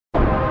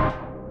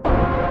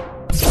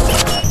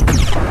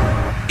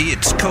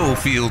It's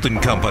Cofield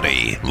and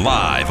Company,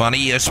 live on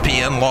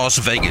ESPN Las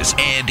Vegas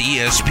and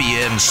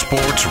ESPN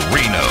Sports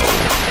Reno.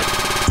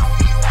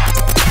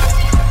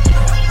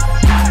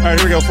 All right,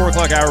 here we go. 4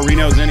 o'clock hour.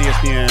 Reno's in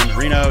ESPN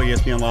Reno,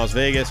 ESPN Las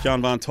Vegas.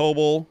 John Von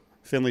Tobel,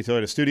 Findlay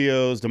Toyota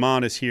Studios.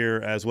 Damon is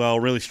here as well.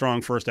 Really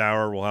strong first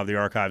hour. We'll have the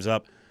archives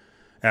up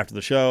after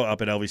the show,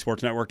 up at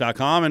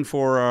lvsportsnetwork.com. And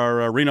for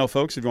our Reno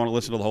folks, if you want to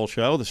listen to the whole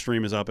show, the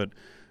stream is up at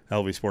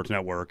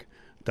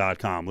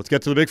lvsportsnetwork.com. Let's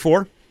get to the Big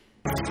Four.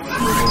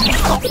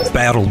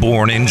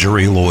 Battleborn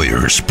Injury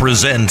Lawyers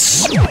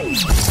presents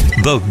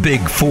the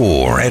Big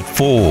Four at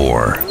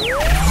 4.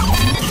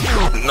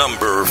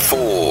 Number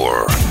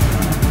 4.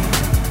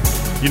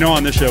 You know,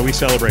 on this show, we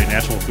celebrate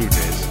National Food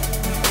Days.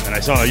 And I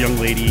saw a young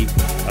lady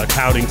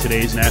touting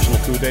today's National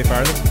Food Day.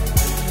 Fire this.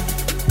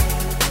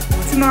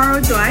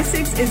 Tomorrow, July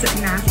 6th, is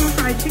National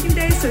Fried Chicken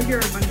Day, so here are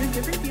a bunch of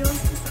different deals to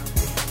celebrate.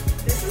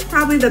 This is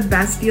probably the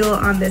best deal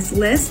on this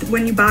list.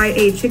 When you buy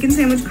a chicken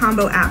sandwich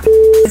combo app,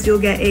 you'll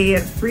get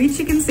a free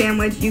chicken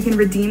sandwich. You can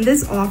redeem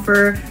this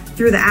offer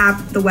through the app,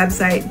 the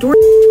website,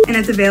 and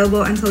it's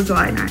available until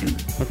July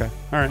 9th. Okay,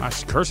 all right.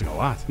 She's cursing a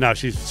lot. No,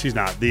 she's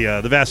not.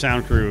 The Vast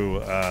Sound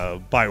crew,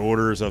 by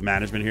orders of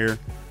management here,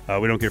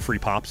 we don't give free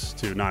pops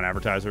to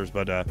non-advertisers,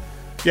 but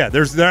yeah,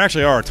 there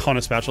actually are a ton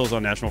of specials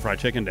on National Fried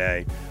Chicken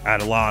Day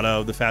at a lot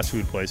of the fast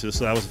food places.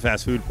 So that was a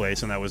fast food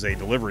place, and that was a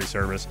delivery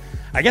service.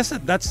 I guess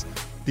that's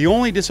the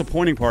only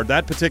disappointing part.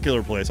 That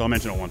particular place, I'll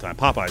mention it one time,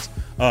 Popeyes.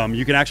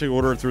 You can actually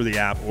order it through the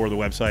app or the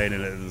website,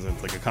 and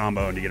it's like a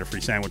combo, and you get a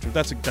free sandwich. But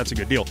that's a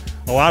good deal.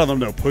 A lot of them,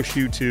 though, push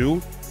you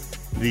to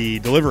the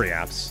delivery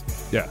apps.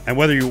 Yeah. And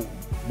whether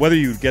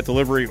you get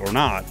delivery or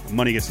not,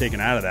 money gets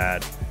taken out of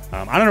that.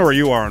 I don't know where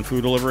you are on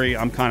food delivery.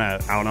 I'm kind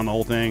of out on the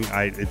whole thing.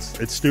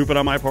 It's stupid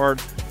on my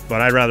part,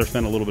 but I'd rather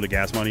spend a little bit of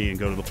gas money and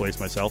go to the place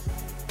myself.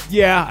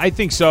 Yeah, I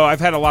think so.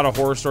 I've had a lot of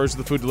horror stories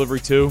with the food delivery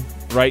too,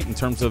 right, in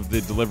terms of the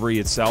delivery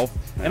itself.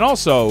 And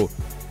also,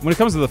 when it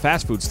comes to the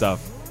fast food stuff,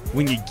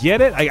 when you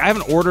get it, I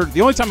haven't ordered.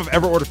 The only time I've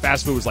ever ordered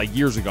fast food was like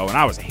years ago, and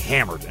I was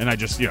hammered, and I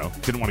just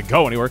didn't want to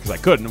go anywhere because I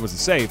couldn't. It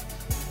wasn't safe.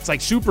 It's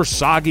like super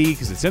soggy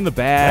because it's in the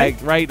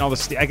bag, right? And all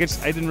the I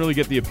didn't really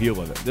get the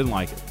appeal of it. Didn't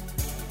like it.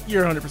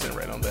 You're 100%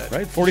 right on that.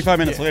 Right? 45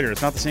 minutes later,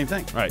 it's not the same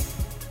thing. Right.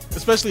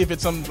 Especially if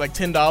it's something like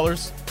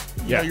 $10.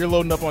 You know, you're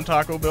loading up on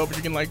Taco Bell, but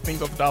you can like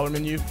things off the dollar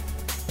menu.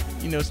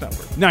 You know it's not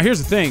worth it. Now, here's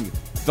the thing.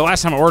 The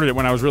last time I ordered it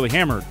when I was really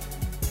hammered,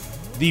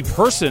 the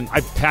person, I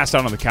passed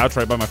out on the couch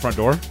right by my front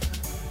door.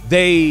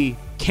 They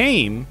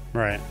came.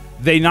 Right.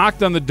 They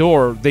knocked on the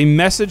door. They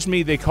messaged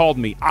me. They called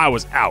me. I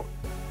was out.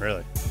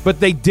 Really?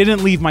 But they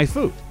didn't leave my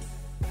food.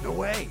 No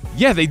way.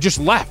 Yeah, they just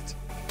left.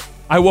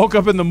 I woke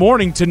up in the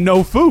morning to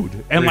no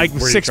food and were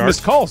 6 you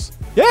missed calls.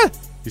 Yeah.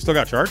 You still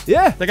got charged?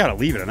 Yeah. They got to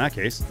leave it in that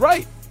case.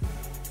 Right.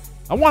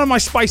 I wanted my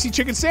spicy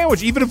chicken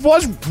sandwich. Even if it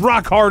was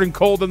rock hard and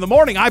cold in the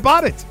morning, I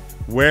bought it.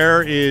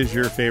 Where is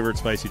your favorite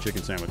spicy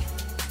chicken sandwich?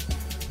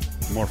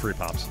 More free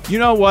pops. You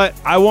know what?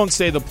 I won't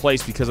say the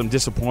place because I'm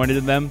disappointed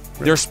in them.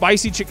 Right. Their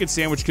spicy chicken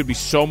sandwich could be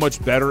so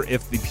much better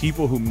if the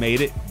people who made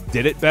it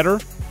did it better.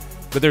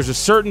 But there's a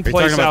certain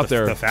place out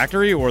there. The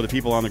factory or the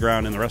people on the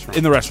ground in the restaurant?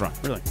 In the restaurant.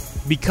 Really?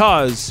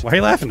 Because. Why are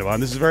you laughing,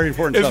 Devon? This is very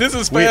important If stuff.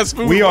 this is fast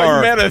food, we why are,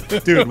 you mad at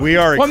them? Dude, we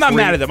are. Well, I'm not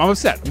mad at them. I'm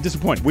upset. I'm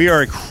disappointed. We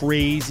are a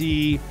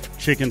crazy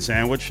chicken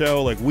sandwich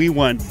show. Like, we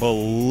went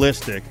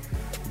ballistic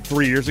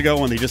 3 years ago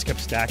when they just kept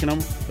stacking them.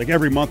 Like,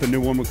 every month a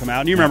new one would come out.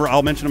 And you remember,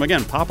 I'll mention them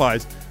again,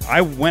 Popeyes. I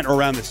went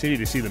around the city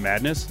to see the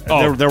madness.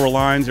 Oh. There were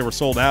lines. They were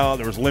sold out.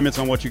 There was limits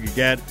on what you could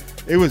get.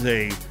 It was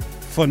a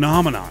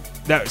phenomenon.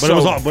 But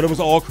it was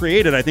all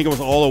created. I think it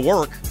was all a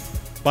work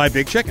by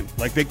Big Chicken,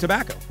 like Big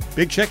Tobacco.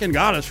 Big Chicken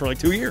got us for like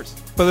 2 years.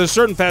 But there's a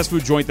certain fast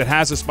food joint that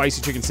has a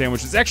spicy chicken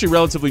sandwich. It's actually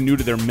relatively new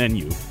to their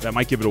menu. That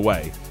might give it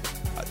away.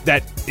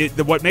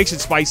 What makes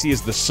it spicy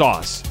is the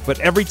sauce. But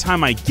every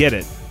time I get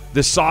it,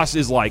 the sauce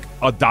is like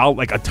a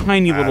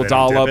tiny little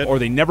dollop, or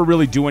they never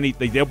really do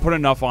anything. They don't put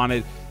enough on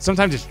it.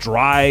 Sometimes it's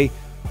dry,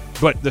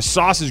 but the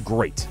sauce is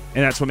great,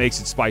 and that's what makes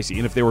it spicy.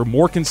 And if they were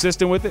more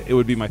consistent with it, it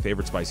would be my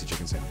favorite spicy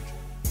chicken sandwich.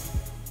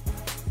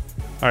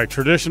 All right,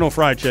 traditional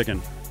fried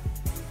chicken.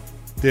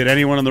 Did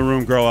anyone in the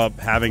room grow up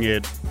having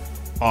it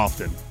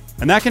often?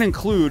 And that can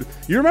include,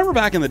 you remember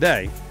back in the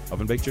day.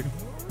 Oven-baked chicken?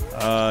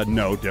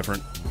 No,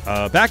 different.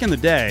 Back in the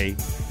day,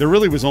 there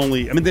really was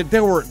only,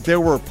 there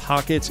were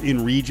pockets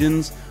in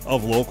regions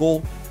of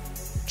local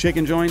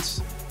chicken joints,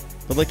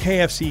 but like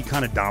KFC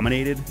kind of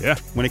dominated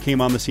when it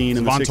came on the scene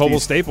in the 60s. Von Tobel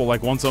staple,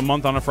 like once a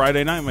month on a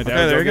Friday night. My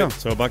dad there you go.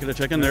 So a bucket of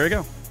chicken, there you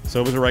go. So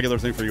it was a regular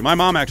thing for you. My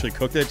mom actually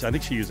cooked it. I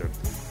think she used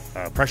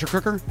a pressure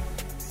cooker.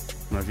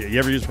 I don't know if you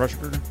ever used a pressure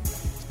cooker?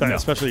 No.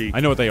 Especially, I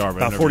know what they are, but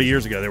about 40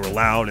 years ago, they were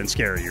loud and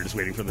scary. You're just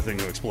waiting for the thing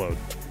to explode.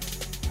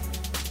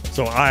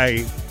 So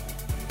I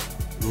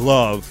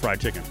love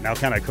fried chicken. Now,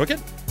 can I cook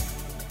it?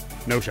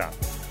 No shot.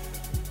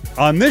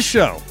 On this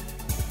show,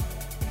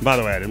 by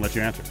the way, I didn't let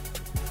you answer.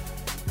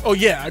 Oh,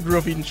 yeah, I grew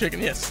up eating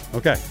chicken, yes.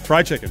 Okay,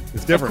 fried chicken.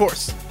 It's different. Of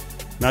course.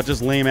 Not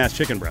just lame-ass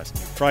chicken breast.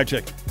 Fried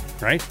chicken,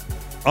 right?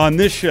 On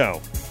this show,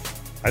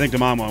 I think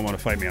Damon won't want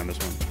to fight me on this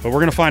one. But we're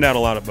going to find out a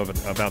lot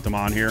about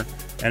Damon here,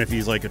 and if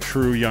he's like a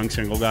true young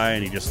single guy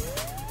and he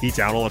just eats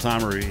out all the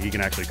time, or he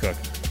can actually cook.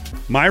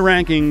 My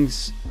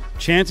rankings,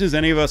 chances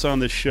any of us on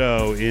this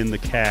show in the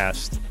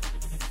cast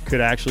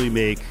could actually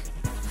make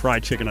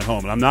fried chicken at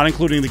home. And I'm not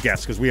including the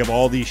guests because we have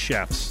all these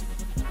chefs.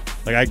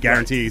 Like I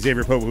guarantee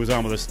Xavier Pope, who was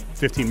on with us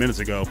 15 minutes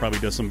ago, probably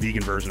does some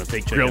vegan version of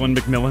fake chicken. Grillin'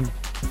 McMillan.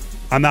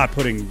 I'm not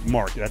putting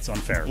Mark. That's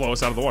unfair. Blow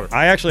us out of the water.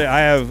 I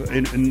have,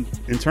 in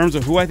terms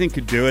of who I think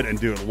could do it and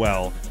do it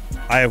well,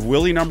 I have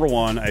Willie number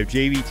 1. I have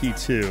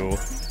JVT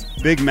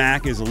 2. Big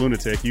Mac is a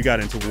lunatic. You got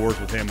into wars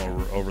with him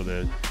over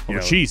the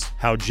cheese.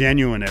 How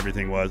genuine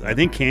everything was. I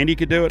think Candy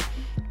could do it.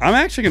 I'm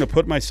actually going to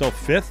put myself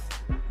 5th.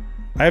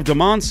 I have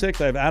Damon 6th.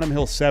 I have Adam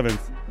Hill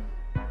 7th.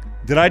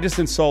 Did I just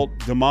insult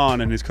Damon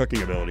and his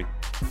cooking ability?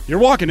 You're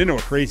walking into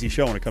a crazy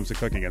show when it comes to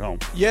cooking at home.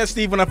 Yeah,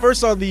 Steve, when I first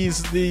saw the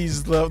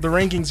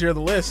rankings here,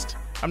 the list,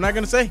 I'm not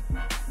going to say.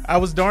 I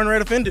was darn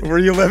right offended. Were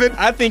you livid?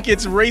 I think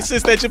it's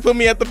racist that you put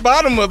me at the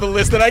bottom of the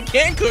list that I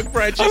can't cook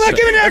fried chicken. I'm not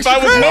giving you extra If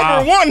I was credit.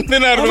 number 1,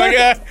 then I'd be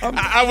like,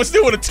 I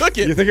still would have took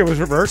it. You think it was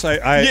reverse?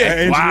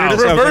 I Wow.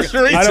 Reverse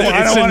racist.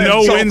 It's a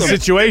no-win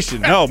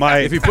situation. No,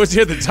 if he puts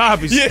you at the top,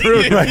 he's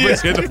screwed. If he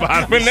puts you at the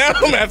bottom. But now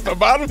I'm at the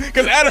bottom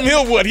because Adam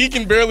Hill, he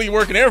can barely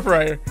work an air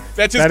fryer.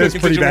 That's his that is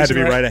cooking pretty bad to be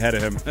situation, right ahead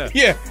of him.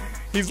 Yeah.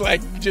 He's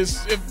like,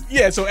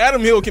 so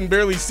Adam Hill can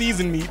barely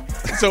season meat.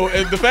 So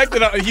the fact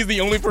that he's the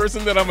only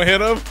person that I'm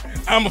ahead of,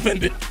 I'm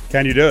offended.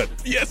 Can you do it?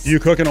 Yes. Do you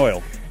cook in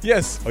oil?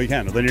 Yes. Oh, you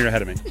can. Well, then you're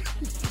ahead of me.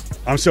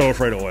 I'm so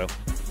afraid of oil.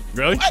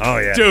 Really? What? Oh,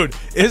 yeah. Dude,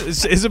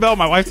 Isabel,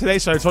 my wife today,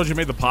 so I told you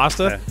made the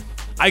pasta. Yeah.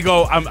 I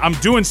go, I'm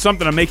doing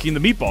something, I'm making the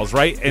meatballs,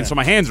 right? And so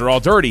my hands are all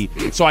dirty.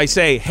 So I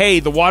say,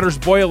 hey, the water's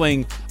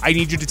boiling. I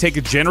need you to take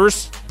a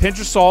generous pinch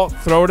of salt,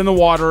 throw it in the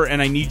water,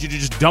 and I need you to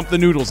just dump the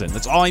noodles in.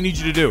 That's all I need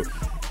you to do.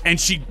 And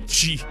she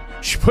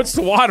puts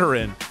the water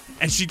in,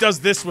 and she does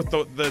this with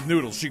the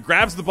noodles. She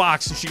grabs the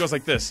box, and she goes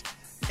like this.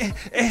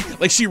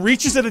 Like she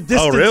reaches at a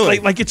distance, really?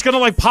 like it's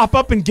gonna pop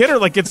up and get her,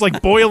 like it's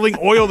like boiling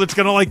oil that's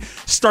gonna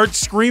start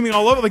screaming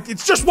all over. Like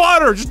it's just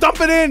water, just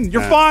dump it in.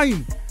 You're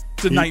fine.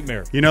 It's a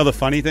nightmare. You know the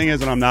funny thing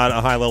is, and I'm not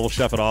a high level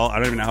chef at all. I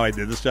don't even know how I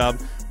did this job.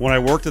 When I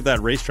worked at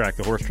that racetrack,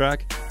 the horse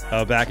track,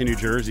 back in New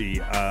Jersey,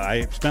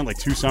 I spent like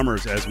 2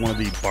 summers as one of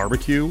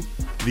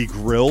the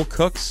grill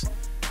cooks,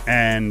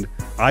 and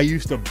I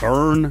used to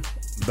burn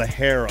the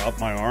hair up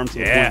my arms,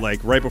 like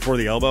right before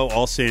the elbow,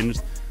 all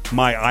singed,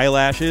 my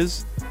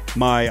eyelashes,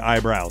 my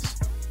eyebrows.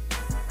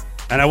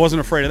 And I wasn't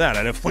afraid of that.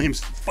 I'd have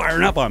flames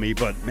firing up on me,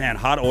 but man,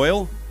 hot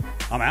oil,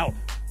 I'm out.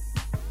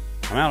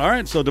 All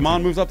right, so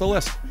Damon moves up the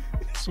list.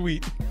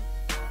 Sweet.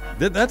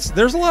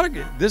 There's a lot of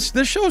this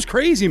show is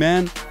crazy,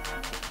 man.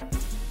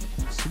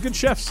 Some good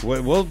chefs.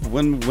 Well,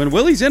 when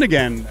Willie's in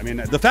again, I mean,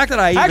 the fact that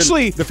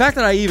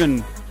I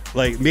even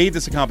like made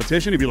this a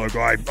competition, he'd be like, oh,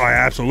 I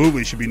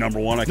absolutely should be number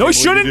 1. I No, he can't believe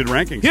shouldn't. you did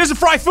rankings. He doesn't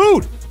fry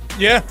food.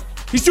 Yeah.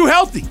 He's too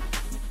healthy.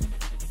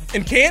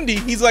 And Candy,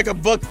 he's like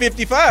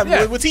 $1.55.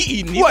 Yeah. What's he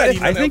eating? He's What? not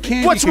eating I think healthy.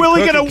 Candy What's can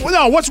Willie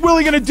cook what's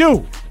Willie gonna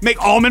do?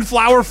 Make almond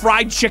flour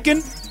fried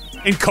chicken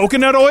and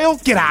coconut oil?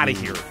 Get out of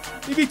here.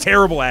 He'd be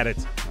terrible at it.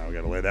 Oh, we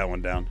got to lay that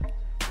one down.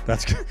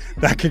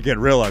 That could get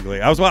real ugly.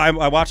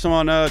 I watched him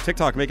on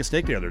TikTok make a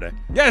steak the other day.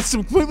 Yeah, it's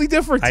completely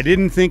different. I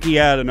didn't think he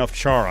had enough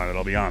char on it,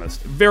 I'll be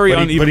honest. Very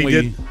unevenly. But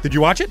he did. Did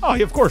you watch it? Oh,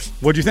 yeah, of course.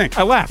 What'd you think?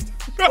 I laughed.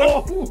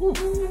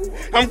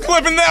 I'm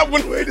clipping that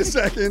one. Wait a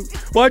second.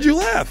 Why'd you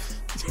laugh?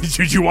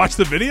 Did you watch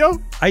the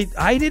video? I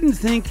don't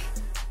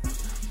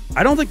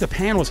think the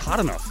pan was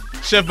hot enough.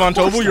 Chef Von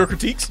Tobel, your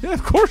critiques? Yeah,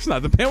 of course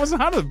not. The pan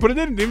wasn't hot enough. Put it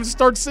in. It didn't even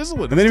start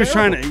sizzling. And then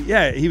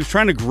he was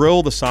trying to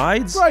grill the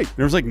sides. Right.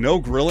 There was like no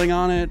grilling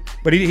on it.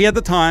 But he had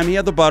the time. He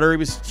had the butter. He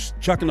was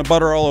chucking the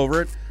butter all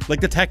over it.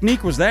 Like the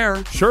technique was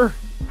there. Sure.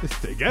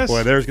 I guess.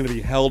 Boy, there's going to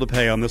be hell to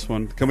pay on this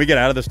one. Can we get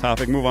out of this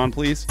topic? Move on,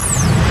 please.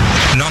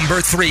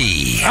 Number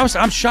 3.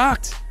 I'm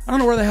shocked. I don't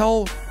know where the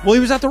hell. Well, he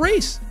was at the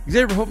race.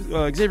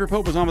 Xavier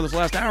Pope was on with us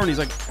last hour, and he's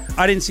like,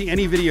 I didn't see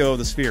any video of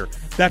the sphere.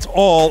 That's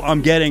all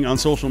I'm getting on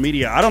social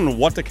media. I don't know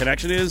what the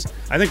connection is.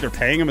 I think they're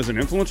paying him as an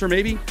influencer,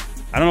 maybe.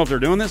 I don't know if they're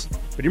doing this.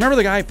 But do you remember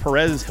the guy,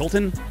 Perez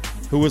Hilton,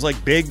 who was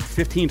like big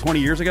 15, 20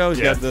 years ago?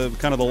 He's got the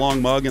kind of the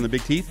long mug and the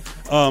big teeth.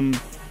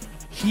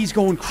 He's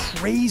going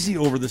crazy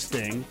over this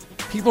thing.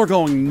 People are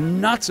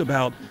going nuts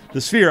about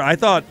the sphere. I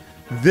thought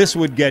this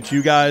would get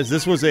you guys.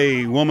 This was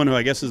a woman who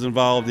I guess is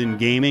involved in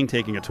gaming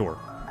taking a tour.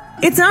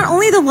 It's not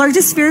only the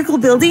largest spherical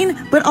building,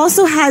 but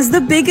also has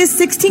the biggest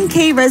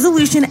 16K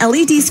resolution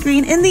LED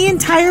screen in the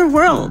entire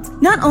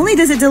world. Not only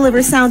does it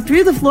deliver sound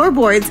through the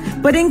floorboards,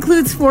 but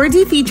includes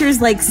 4D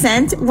features like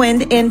scent,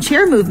 wind, and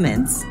chair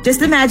movements.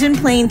 Just imagine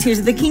playing Tears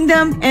of the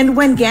Kingdom, and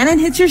when Ganon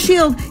hits your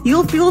shield,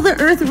 you'll feel the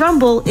earth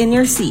rumble in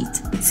your seat.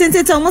 Since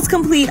it's almost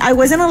complete, I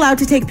wasn't allowed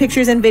to take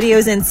pictures and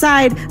videos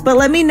inside, but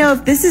let me know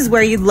if this is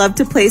where you'd love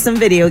to play some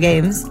video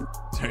games.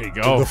 There you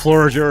go. The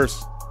floor is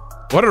yours.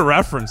 What a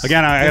reference.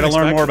 Again, I got to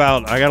learn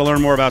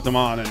more about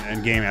Damon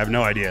and gaming. I have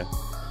no idea.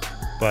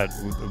 But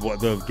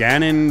the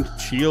Ganon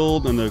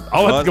shield and the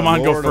I'll let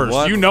Damon go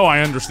first. You know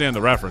I understand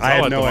the reference. I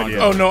have no idea.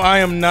 Oh no, I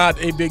am not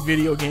a big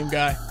video game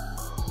guy.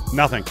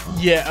 Nothing.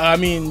 Yeah, I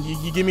mean,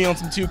 you get me on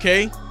some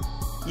 2K.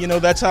 You know,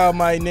 that's how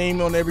my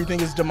name on everything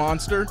is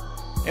DeMonster.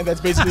 And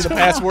that's basically the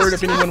password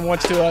if anyone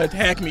wants to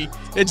hack me.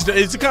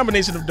 It's a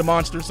combination of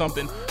DeMonster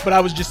something. But I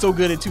was just so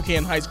good at 2K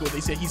in high school,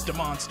 they said he's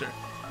DeMonster.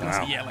 And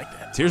I said, yeah, like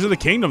that. Tears of the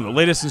Kingdom, the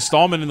latest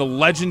installment in the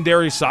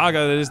legendary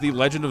saga that is The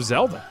Legend of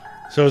Zelda.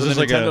 So is this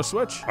like Nintendo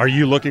Switch. Are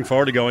you looking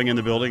forward to going in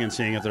the building and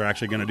seeing if they're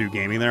actually going to do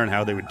gaming there and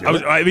how they would do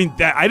it? I mean,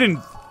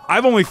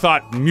 I've only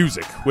thought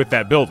music with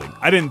that building.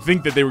 I didn't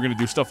think that they were going to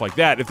do stuff like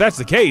that. If that's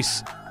the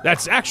case,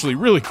 that's actually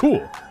really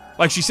cool.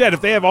 Like she said,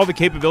 if they have all the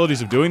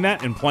capabilities of doing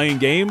that and playing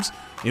games,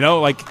 you know,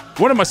 like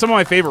some of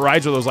my favorite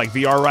rides are those like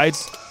VR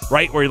rides,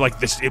 right? Where like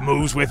it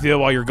moves with you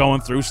while you're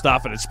going through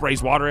stuff and it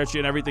sprays water at you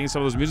and everything in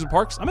some of those amusement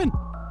parks. I'm in.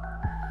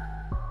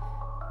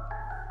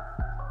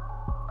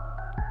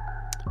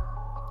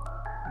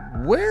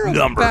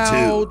 Number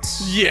 2.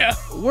 Yeah.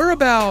 We're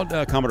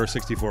about Commodore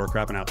 64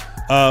 crapping out.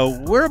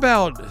 We're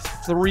about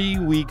 3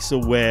 weeks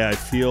away, I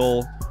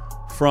feel,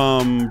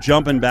 from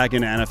jumping back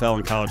into NFL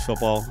and college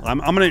football. I'm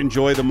going to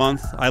enjoy the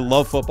month. I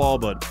love football,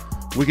 but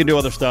we can do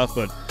other stuff.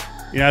 But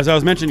you know, as I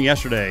was mentioning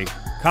yesterday,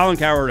 Colin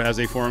Cowherd has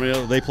a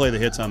formula. They play the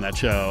hits on that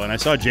show. And I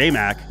saw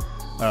J-Mac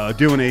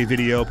doing a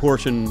video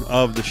portion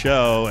of the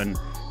show, and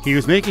he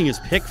was making his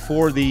pick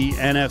for the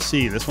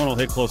NFC. This one will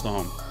hit close to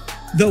home.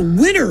 The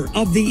winner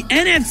of the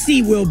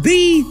NFC will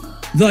be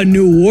the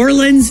New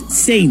Orleans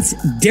Saints.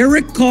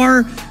 Derek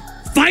Carr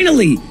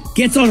finally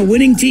gets on a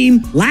winning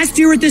team. Last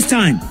year at this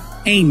time,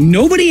 ain't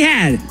nobody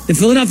had the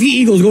Philadelphia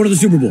Eagles going to the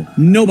Super Bowl.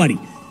 Nobody.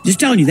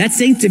 Just telling you, that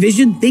Saints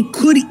division, they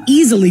could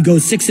easily go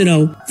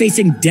 6-0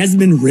 facing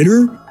Desmond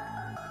Ridder.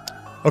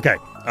 Okay.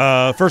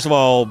 First of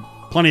all,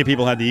 plenty of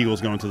people had the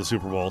Eagles going to the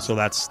Super Bowl, so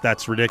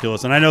that's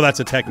ridiculous. And I know that's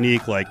a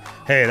technique like,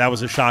 hey, that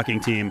was a shocking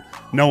team.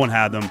 No one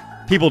had them.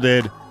 People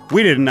did.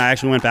 We didn't. I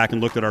actually went back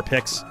and looked at our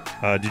picks.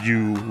 Did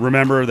you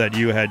remember that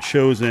you had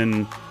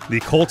chosen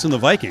the Colts and the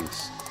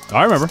Vikings?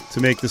 I remember.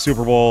 To make the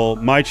Super Bowl.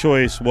 My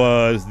choice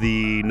was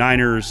the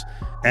Niners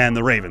and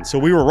the Ravens. So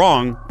we were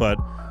wrong, but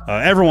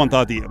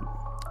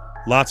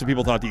lots of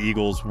people thought the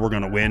Eagles were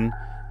going to win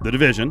the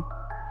division,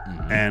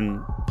 and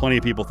plenty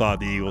of people thought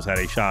the Eagles had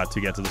a shot to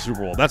get to the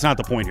Super Bowl. That's not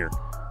the point here.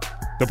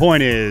 The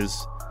point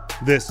is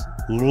this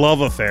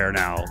love affair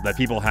now that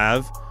people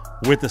have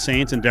with the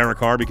Saints and Derek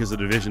Carr because the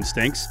division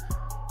stinks.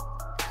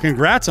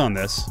 Congrats on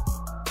this.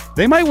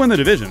 They might win the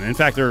division. In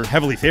fact, they're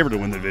heavily favored to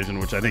win the division,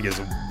 which I think is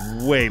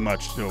way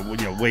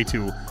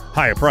too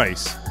high a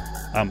price.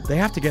 They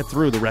have to get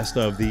through the rest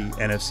of the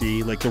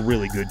NFC, like the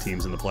really good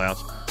teams in the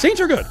playoffs.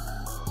 Saints are good,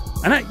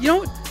 and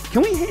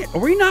are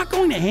we not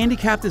going to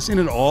handicap this in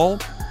at all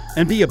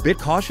and be a bit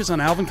cautious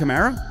on Alvin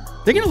Kamara?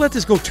 They're going to let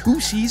this go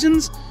 2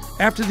 seasons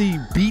after the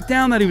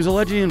beatdown that he was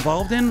allegedly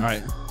involved in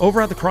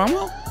over at the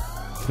Cromwell?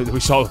 That we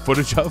saw the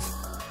footage of.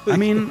 I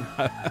mean.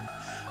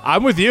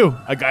 I'm with you.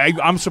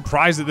 I'm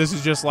surprised that this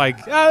is just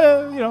like,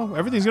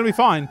 everything's going to be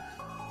fine.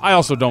 I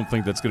also don't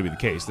think that's going to be the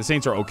case. The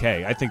Saints are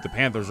okay. I think the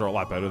Panthers are a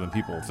lot better than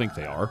people think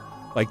they are.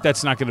 Like,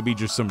 that's not going to be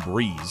just some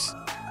breeze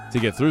to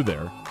get through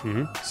there.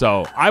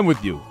 So I'm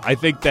with you. I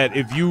think that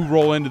if you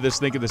roll into this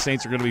thinking the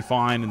Saints are going to be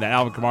fine and that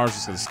Alvin Kamara is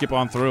just going to skip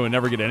on through and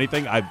never get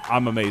anything,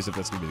 I'm amazed if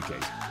that's going to be the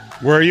case.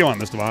 Where are you on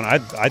this, Devon?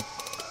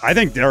 I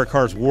think Derek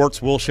Carr's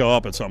warts will show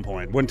up at some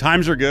point. When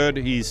times are good,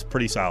 he's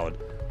pretty solid.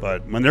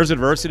 But when there's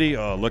adversity,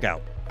 look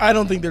out. I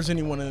don't think there's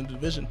anyone in the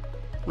division.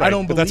 Right. I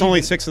don't. But that's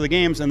only 6 of the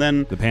games, and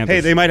then the Panthers. Hey,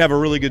 they might have a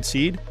really good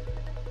seed.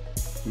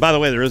 By the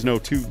way, there's no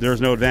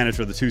advantage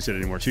for the 2 seed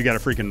anymore. So you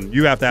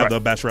have to have the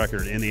best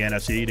record in the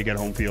NFC to get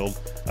home field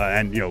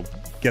and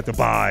get the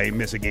bye,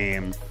 miss a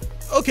game.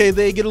 Okay,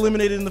 they get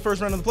eliminated in the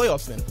first round of the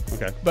playoffs then.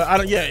 Okay,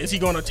 but is he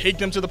going to take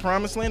them to the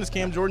promised land, as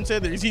Cam Jordan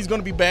said? Is he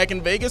going to be back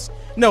in Vegas?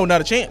 No,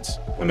 not a chance.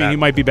 He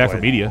might be back for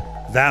media.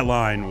 That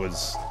line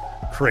was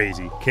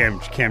crazy. Cam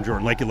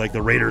Jordan, like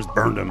the Raiders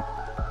burned him.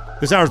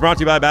 This hour is brought to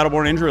you by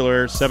Battleborn Injury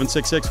Lawyers,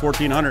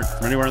 766-1400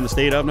 from anywhere in the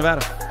state of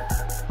Nevada.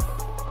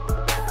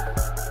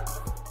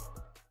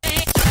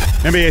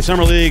 NBA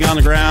Summer League on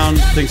the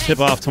ground. Things tip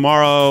off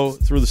tomorrow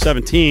through the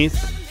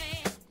 17th.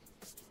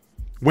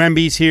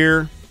 Wemby's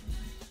here.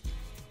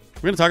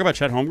 We're going to talk about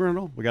Chet Holmgren at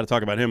all? We got to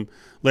talk about him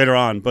later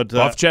on. But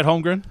Buff Chet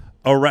Holmgren?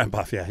 Oh, right.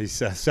 Buff, yeah. He's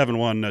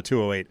 7'1",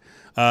 208.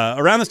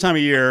 Around this time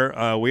of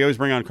year, we always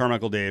bring on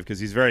Carmichael Dave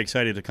because he's very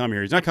excited to come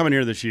here. He's not coming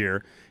here this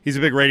year. He's a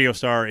big radio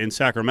star in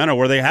Sacramento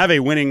where they have a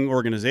winning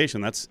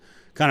organization. That's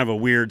kind of a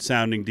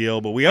weird-sounding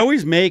deal. But we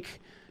always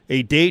make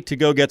a date to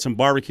go get some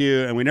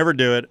barbecue, and we never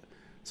do it.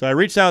 So I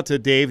reached out to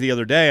Dave the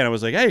other day, and I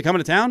was like, hey, you coming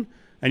to town?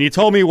 And you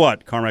told me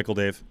what, Carmichael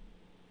Dave?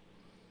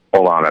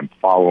 Hold on, I'm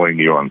following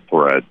you on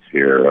Threads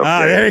here.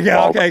 Okay. There you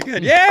go. Okay,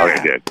 good. Yeah.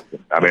 Okay,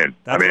 good. I'm in.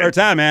 That's where it's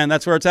at, man.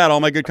 That's where it's at. All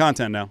my good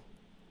content now.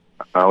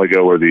 I only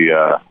go where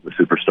the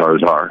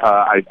superstars are.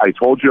 I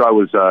told you I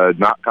was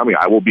not coming.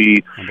 I will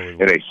be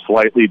in a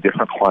slightly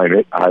different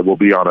climate. I will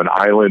be on an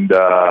island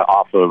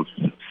off of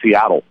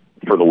Seattle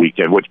for the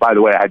weekend, which, by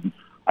the way,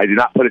 I did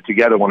not put it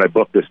together when I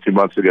booked this 2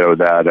 months ago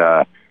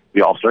that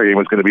the All-Star game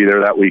was going to be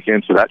there that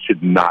weekend, so that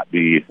should not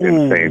be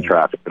insane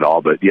traffic at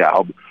all. But, yeah,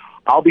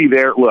 I'll be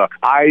there. Look,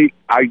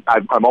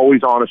 I'm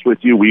always honest with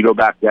you. We go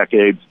back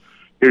decades.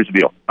 Here's the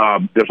deal.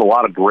 There's a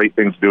lot of great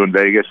things to do in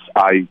Vegas.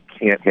 I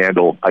can't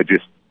handle.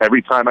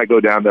 Every time I go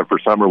down there for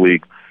Summer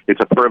League, it's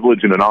a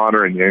privilege and an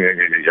honor,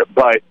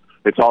 but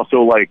it's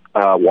also like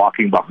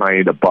walking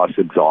behind a bus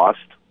exhaust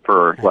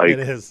for like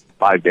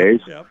 5 days.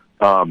 Yep.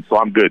 So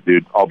I'm good,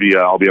 dude. I'll be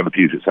on the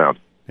Puget Sound.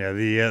 Yeah,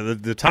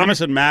 the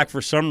Thomas and Mack,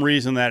 for some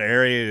reason, that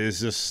area is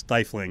just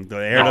stifling. The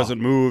air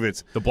doesn't move.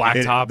 It's the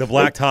blacktop. The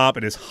blacktop.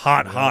 It is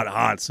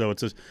hot. So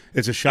it's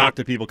a shock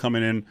to people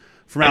coming in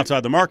from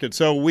outside the market.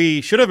 So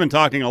we should have been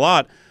talking a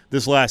lot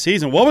this last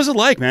season. What was it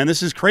like, man?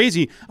 This is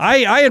crazy.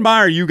 I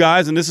admire you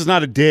guys, and this is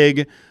not a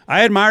dig.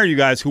 I admire you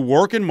guys who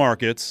work in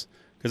markets,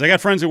 because I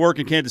got friends who work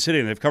in Kansas City,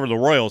 and they've covered the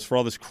Royals for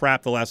all this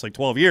crap the last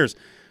 12 years.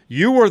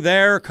 You were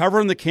there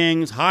covering the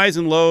Kings, highs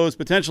and lows,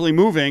 potentially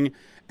moving,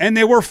 and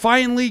they were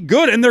finally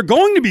good, and they're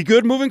going to be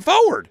good moving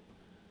forward.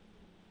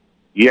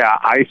 Yeah,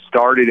 I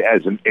started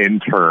as an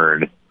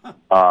intern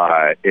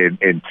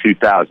in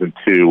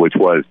 2002, which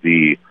was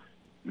the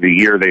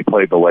year they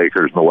played the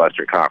Lakers in the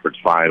Western Conference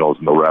Finals,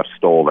 and the refs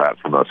stole that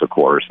from us, of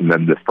course. And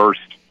then the first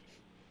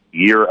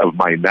year of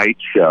my night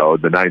show,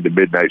 the 9 to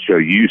midnight show,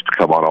 used to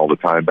come on all the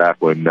time back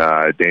when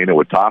Dana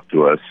would talk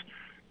to us.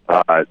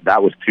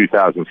 That was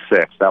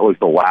 2006. That was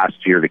the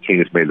last year the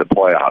Kings made the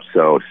playoffs.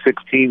 So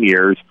 16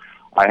 years.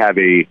 I have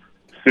a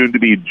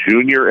soon-to-be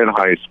junior in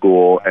high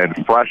school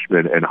and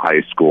freshman in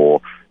high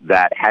school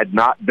that had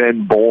not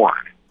been born.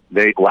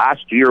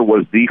 Last year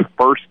was the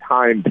first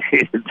time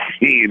they had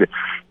seen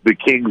the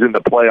Kings in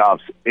the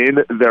playoffs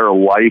in their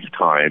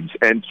lifetimes.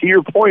 And to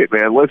your point,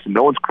 man, listen,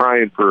 no one's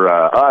crying for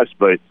us,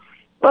 but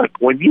look,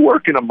 when you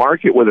work in a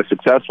market with a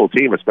successful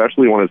team,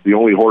 especially when it's the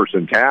only horse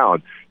in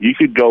town, you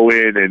could go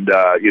in and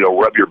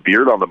rub your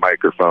beard on the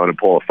microphone and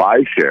pull a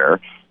 5 share.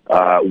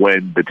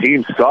 When the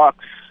team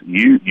sucks,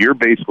 you're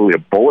basically a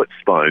bullet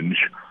sponge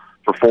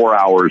for 4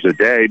 hours a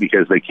day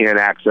because they can't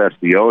access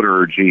the owner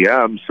or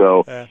GM.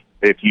 So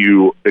if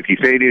you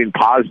say anything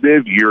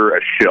positive, you're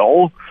a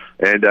shill.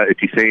 And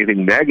if you say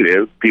anything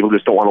negative, people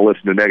just don't want to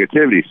listen to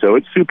negativity. So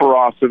it's super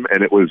awesome,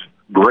 and it was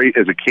great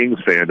as a Kings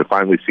fan to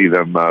finally see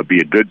them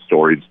be a good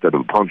story instead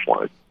of a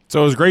punchline.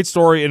 So it was a great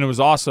story, and it was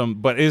awesome.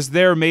 But is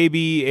there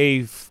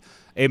maybe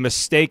a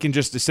mistake in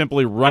just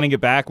simply running it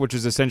back, which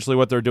is essentially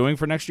what they're doing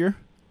for next year?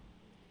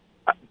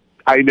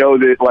 I know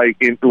that,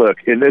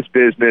 in this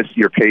business,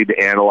 you're paid to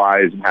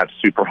analyze and have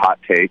super hot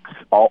takes.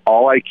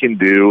 All I can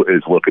do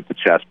is look at the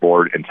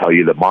chessboard and tell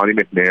you that Monty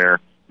McNair,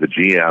 the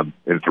GM,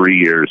 in 3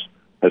 years,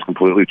 has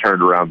completely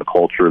turned around the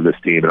culture of this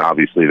team and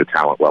obviously the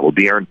talent level.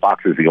 De'Aaron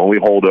Fox is the only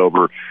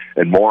holdover,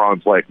 and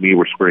morons like me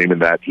were screaming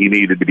that he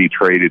needed to be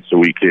traded so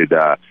we could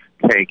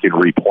tank and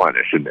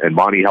replenish. And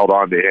Monty held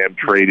on to him,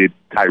 traded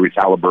Tyrese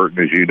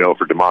Halliburton, as you know,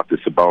 for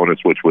Domantas Sabonis,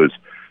 which was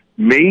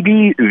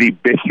maybe the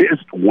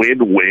biggest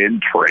win-win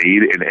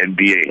trade in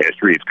NBA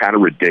history. It's kind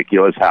of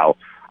ridiculous how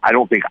I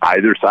don't think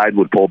either side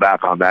would pull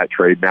back on that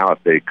trade now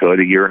if they could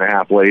a year and a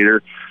half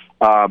later.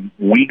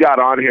 We got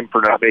on him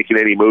for not making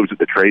any moves at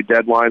the trade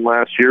deadline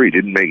last year. He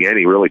didn't make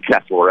any, really.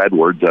 Kessler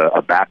Edwards,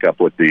 a backup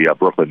with the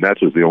Brooklyn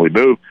Nets, was the only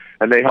move,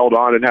 and they held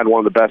on and had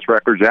one of the best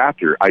records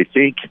after. I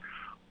think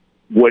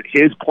what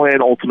his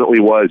plan ultimately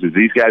was is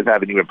these guys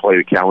haven't even played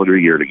a calendar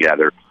year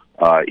together.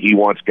 He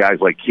wants guys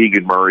like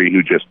Keegan Murray,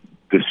 who just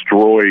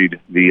destroyed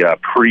the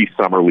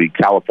pre-Summer League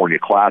California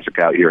Classic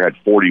out here, had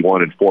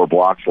 41 and 4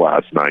 blocks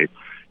last night.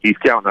 He's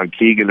counting on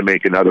Keegan to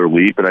make another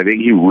leap, and I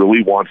think he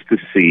really wants to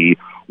see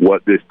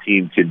what this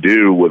team can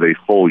do with a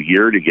full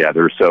year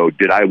together. So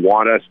did I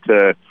want us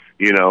to,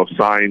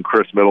 sign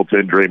Chris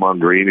Middleton, Draymond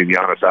Green, and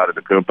Giannis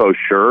Antetokounmpo?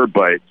 Sure,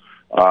 but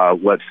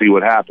let's see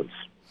what happens.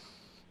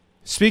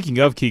 Speaking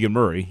of Keegan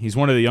Murray, he's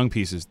one of the young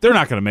pieces. They're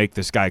not going to make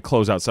this guy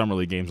close out Summer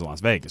League games in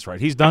Las Vegas, right?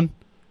 He's done?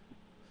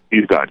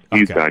 He's done.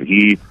 He's done.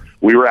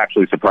 We were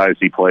actually surprised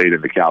he played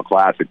in the Cal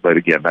Classic, but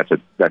again, that's a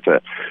if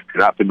you're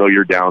not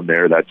familiar down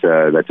there, that's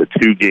a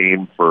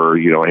 2-game for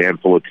a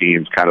handful of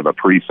teams, kind of a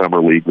pre-summer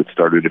league that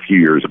started a few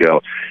years ago.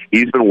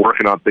 He's been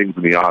working on things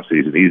in the off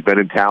season. He's been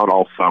in town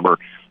all summer.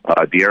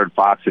 De'Aaron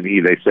Fox and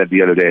they said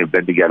the other day, have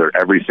been together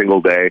every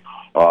single day,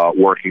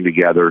 working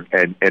together.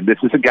 And this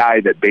is a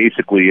guy that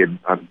basically, and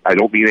I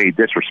don't mean any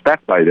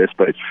disrespect by this,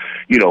 but,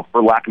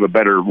 for lack of a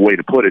better way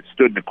to put it,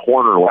 stood in the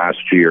corner last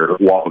year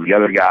while the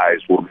other guys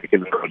were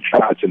making their own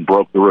shots and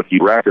broke the rookie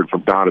record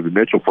from Donovan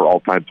Mitchell for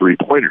all-time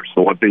three-pointers.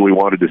 So one thing we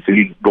wanted to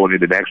see going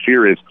into next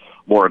year is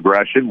more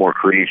aggression, more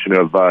creation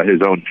of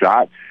his own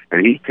shot.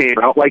 And he came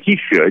out like he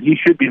should. He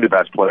should be the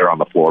best player on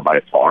the floor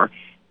by far.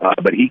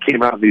 But he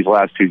came out in these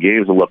last 2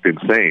 games and looked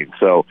insane.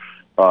 So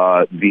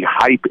the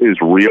hype is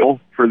real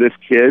for this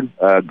kid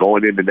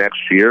going into next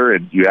year.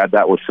 And you add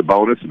that with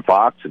Sabonis and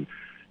Fox and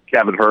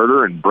Kevin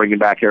Huerter and bringing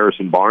back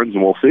Harrison Barnes,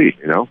 and we'll see,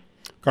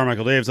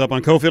 Carmichael Dave's up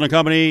on Cofield &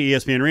 Company,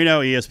 ESPN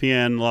Reno,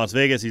 ESPN Las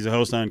Vegas. He's a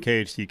host on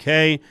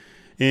KHTK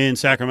in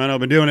Sacramento.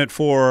 Been doing it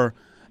for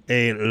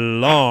a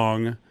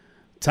long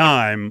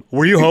time.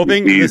 Were you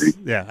hoping this?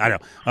 Yeah, I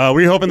know.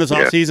 Were you hoping this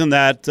offseason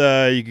that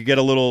you could get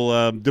a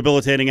little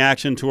debilitating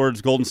action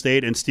towards Golden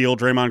State and steal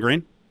Draymond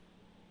Green?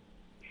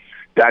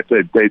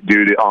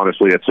 Dude,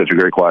 honestly, it's such a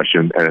great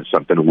question, and it's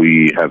something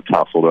we have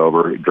tussled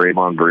over.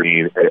 Draymond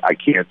Green, I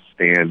can't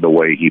stand the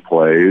way he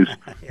plays,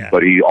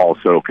 but he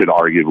also could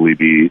arguably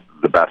be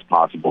the best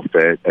possible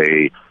fit,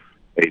 a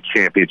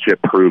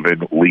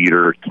championship-proven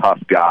leader, tough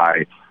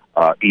guy,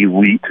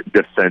 elite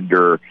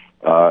defender,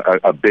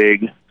 a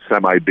big,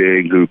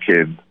 semi-big who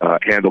can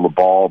handle the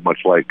ball, much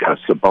like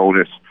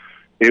Sabonis.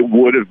 It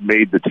would have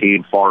made the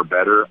team far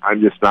better.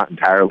 I'm just not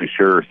entirely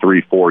sure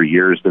 3-4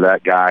 years to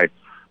that guy.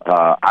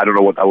 I don't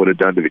know what that would have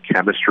done to the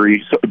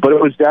chemistry, but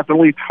it was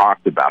definitely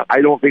talked about.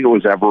 I don't think it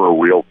was ever a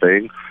real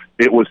thing.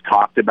 It was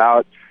talked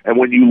about. And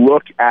when you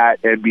look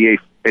at NBA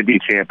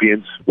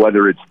champions,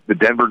 whether it's the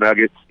Denver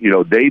Nuggets,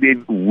 they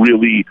didn't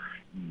really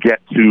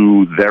get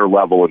to their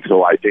level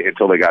until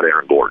they got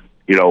Aaron Gordon.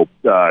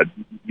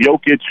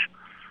 Jokic,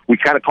 we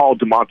kind of call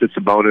Domantas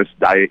Sabonis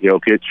Diet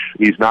Jokic.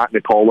 He's not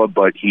Nikola,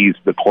 but he's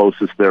the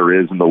closest there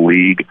is in the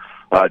league.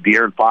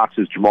 De'Aaron Fox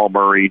is Jamal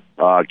Murray.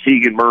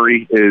 Keegan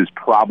Murray is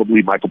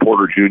probably Michael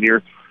Porter Jr.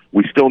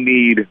 We still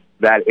need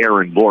that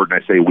Aaron Gordon.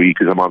 I say we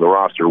because I'm on the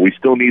roster. We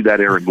still need that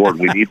Aaron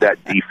Gordon. We need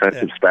that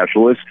defensive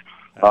specialist.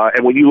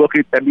 And when you look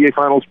at NBA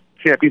Finals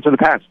champions in the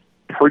past,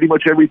 pretty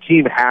much every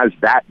team has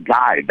that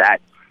guy,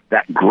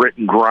 that grit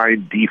and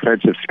grind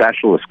defensive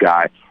specialist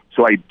guy.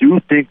 So I do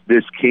think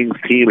this Kings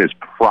team is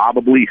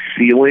probably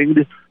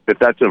ceilinged, if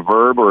that's a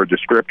verb or a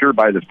descriptor,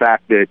 by the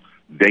fact that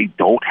they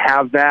don't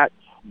have that.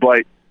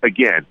 But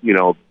again,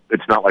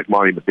 it's not like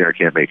Monty McNair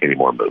can't make any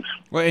more moves.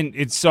 Well, and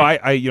it's so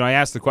I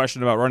asked the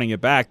question about running it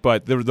back,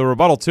 but the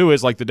rebuttal too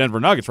is like the Denver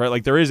Nuggets, right?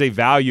 Like there is a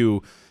value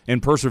in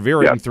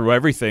persevering through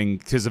everything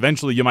because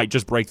eventually you might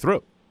just break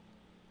through.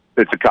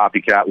 It's a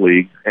copycat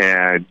league,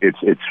 and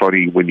it's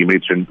funny when you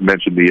mentioned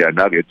the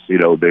Nuggets.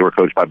 They were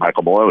coached by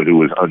Michael Malone, who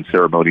was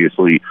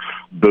unceremoniously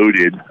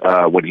booted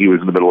when he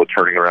was in the middle of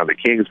turning around the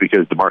Kings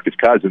because DeMarcus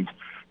Cousins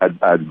had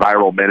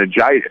viral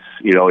meningitis.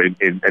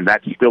 And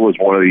that still is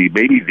one of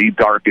maybe the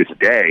darkest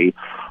day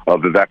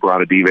of Vivek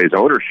Ranadive's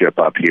ownership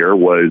up here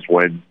was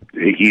when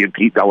he and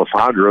Pete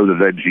D'Alessandro, the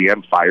then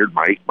GM, fired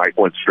Mike. Mike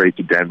went straight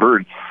to Denver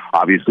and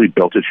obviously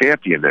built a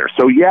champion there.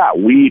 So, yeah,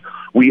 we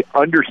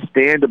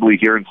understandably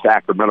here in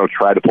Sacramento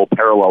try to pull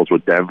parallels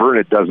with Denver, and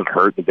it doesn't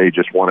hurt that they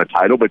just won a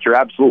title. But you're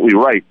absolutely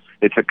right.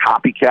 It's a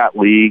copycat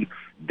league.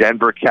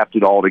 Denver kept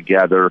it all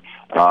together.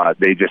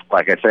 They just,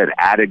 like I said,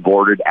 added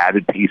Gordon,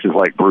 added pieces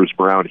like Bruce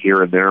Brown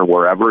here and there,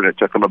 wherever, and it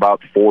took them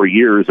about 4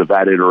 years of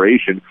that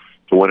iteration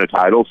to win a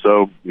title.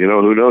 So,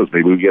 who knows?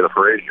 Maybe we get a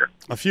parade here.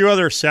 A few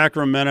other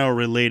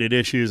Sacramento-related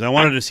issues. I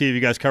wanted to see if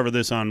you guys covered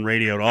this on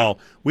radio at all.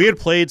 We had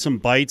played some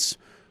bites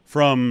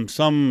from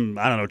some,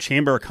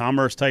 Chamber of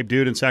Commerce type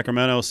dude in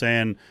Sacramento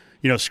saying,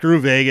 screw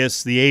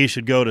Vegas, the A's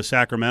should go to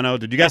Sacramento.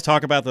 Did you guys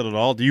talk about that at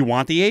all? Do you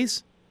want the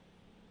A's?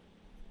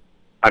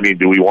 I mean,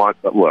 do we want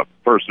 – look,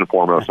 first and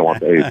foremost, I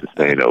want the A's to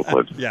stay in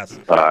Oakland. Yes.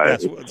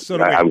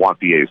 So I want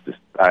the A's to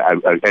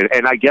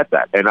and I get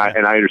that, and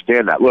I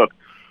understand that. Look,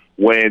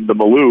 when the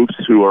Maloofs,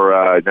 who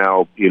are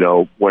now,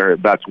 where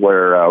that's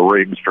where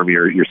rings from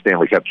your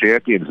Stanley Cup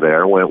champions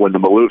there, when the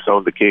Maloofs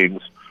owned the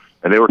Kings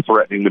and they were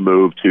threatening to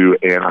move to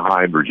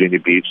Anaheim, Virginia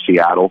Beach,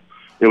 Seattle,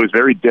 it was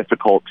very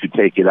difficult to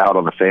take it out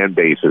on the fan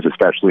bases,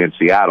 especially in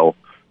Seattle,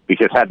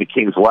 because had the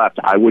Kings left,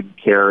 I wouldn't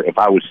care if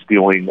I was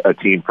stealing a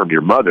team from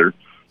your mother.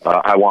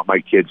 I want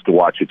my kids to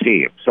watch a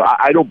team. So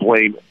I don't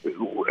blame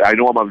 – I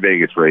know I'm on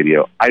Vegas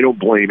radio. I don't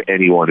blame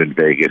anyone in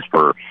Vegas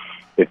for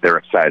if they're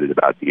excited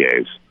about the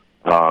A's.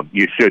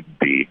 You shouldn't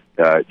be.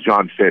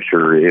 John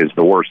Fisher is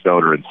the worst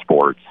owner in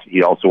sports.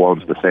 He also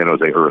owns the San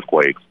Jose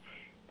Earthquakes.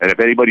 And if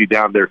anybody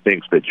down there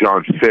thinks that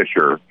John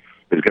Fisher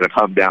is going to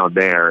come down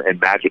there and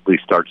magically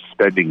start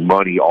spending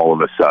money all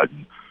of a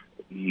sudden,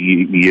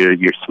 you're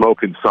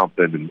smoking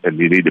something and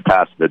you need to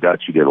pass the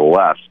Dutch to the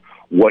left.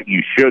 What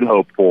you should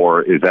hope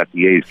for is that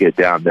the A's get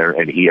down there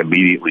and he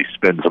immediately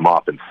spins them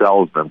off and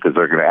sells them because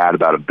they're going to add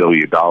about $1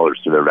 billion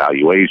to their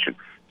valuation.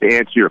 To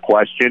answer your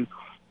question,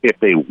 if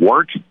they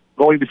weren't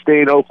going to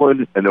stay in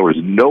Oakland and there was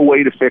no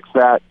way to fix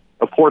that,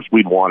 of course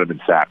we'd want him in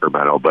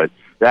Sacramento, but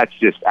that's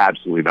just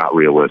absolutely not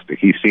realistic.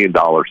 He's seeing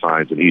dollar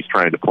signs, and he's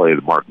trying to play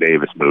the Mark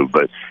Davis move,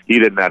 but he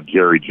didn't have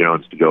Jerry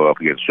Jones to go up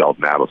against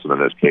Sheldon Adelson in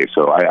this case,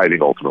 so I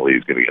think ultimately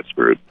he's going to get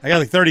screwed. I got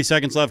like 30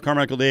 seconds left.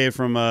 Carmichael Dave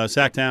from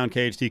Sactown,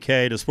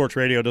 KHTK, to Sports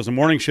Radio, does a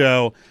morning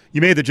show. You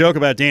made the joke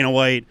about Dana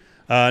White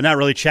not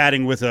really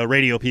chatting with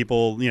radio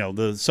people,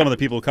 some of the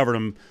people who covered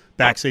him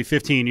back, say,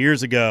 15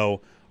 years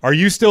ago. Are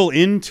you still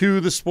into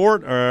the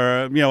sport?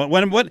 Or,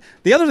 what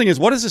the other thing is,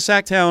 what is the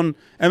Sactown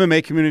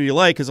MMA community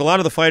like? Because a lot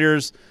of the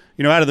fighters –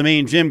 out of the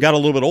main gym, got a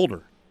little bit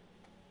older.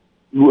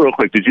 Real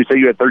quick, did you say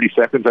you had 30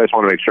 seconds? I just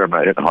want to make sure I'm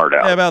not hitting hard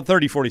out. Yeah, about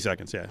 30, 40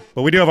 seconds, yeah.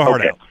 But we do have a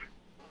hard out.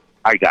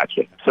 I got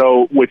you.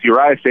 So with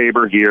Uriah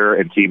Faber here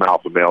and Team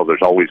Alpha Male,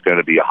 there's always going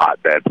to be a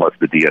hotbed, plus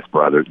the Diaz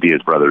brothers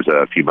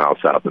a few miles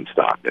south in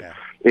Stockton.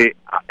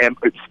 Yeah.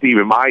 Steve,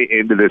 am I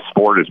into this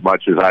sport as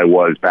much as I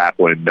was back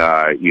when,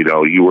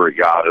 you were at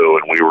Yahoo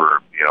and we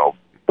were,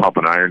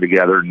 pumping iron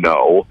together?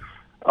 No.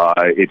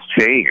 It's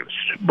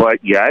changed.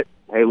 But yet,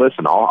 hey,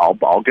 listen,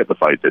 I'll get the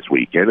fight this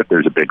weekend. If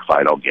there's a big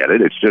fight, I'll get it.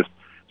 It's just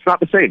It's not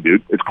the same,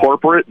 dude. It's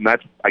corporate, and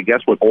that's, I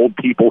guess, what old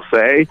people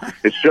say.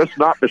 It's just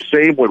not the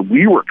same when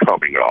we were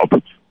coming up,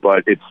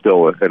 but it's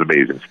still an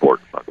amazing sport.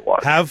 Not to lie.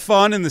 Have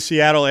fun in the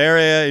Seattle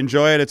area.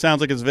 Enjoy it. It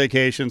sounds like it's a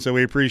vacation, so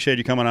we appreciate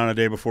you coming on a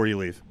day before you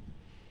leave.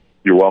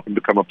 You're welcome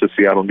to come up to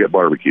Seattle and get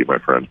barbecue, my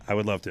friend. I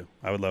would love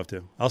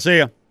to. I'll see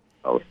you.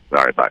 Oh, all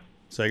right, bye.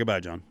 Say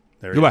goodbye, John.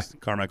 There Goodbye. He is.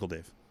 Carmichael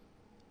Dave.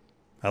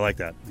 I like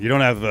that. You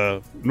don't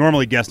have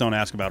normally guests don't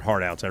ask about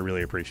hard outs. I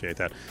really appreciate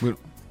that.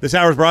 This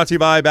hour is brought to you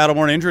by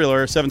Battleborn Injury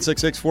Lawyer,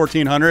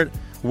 766-1400.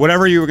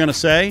 Whatever you were going to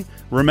say,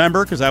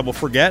 remember, because I will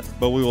forget,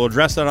 but we will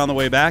address that on the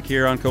way back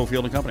here on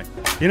Cofield and Company.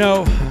 You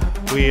know,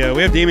 we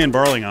have Damian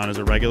Barling on as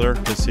a regular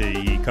because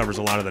he covers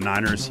a lot of the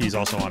Niners. He's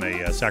also on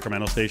a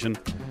Sacramento station,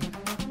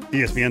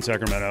 ESPN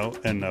Sacramento,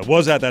 and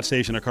was at that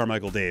station at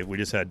Carmichael Dave. We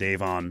just had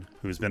Dave on,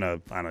 who's been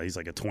he's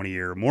like a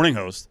 20-year morning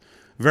host.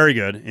 Very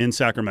good in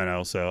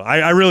Sacramento. So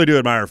I really do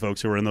admire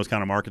folks who are in those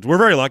kind of markets. We're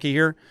very lucky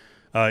here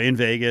in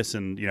Vegas,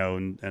 and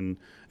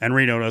and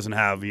Reno doesn't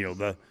have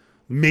the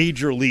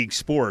major league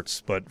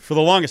sports. But for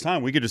the longest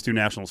time, we could just do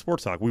national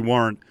sports talk. We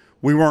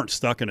weren't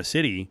stuck in a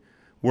city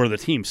where the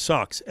team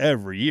sucks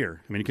every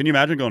year. I mean, can you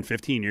imagine going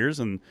 15 years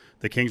and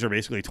the Kings are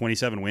basically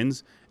 27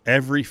 wins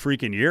every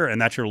freaking year, and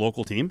that's your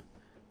local team?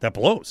 That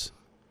blows.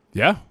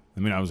 Yeah. I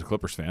mean, I was a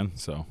Clippers fan,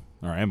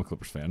 I am a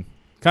Clippers fan.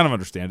 Kind of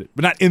understand it,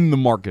 but not in the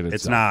market itself.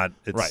 It's not.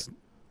 It's, right.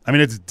 I mean,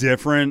 it's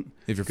different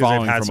if you're because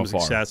following they've had from some afar.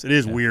 success. It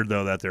is weird,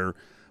 though, that they're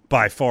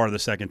by far the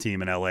second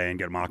team in L.A. and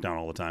get mocked down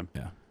all the time.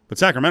 Yeah. But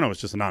Sacramento is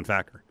just a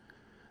non-factor.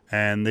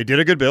 And they did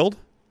a good build.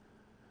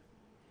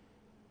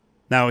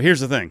 Now,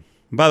 here's the thing.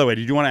 By the way,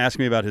 did you want to ask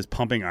me about his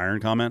pumping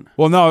iron comment?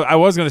 Well, no, I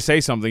was going to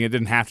say something. It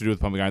didn't have to do with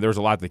pumping iron. There was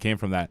a lot that came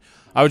from that.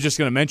 I was just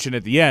going to mention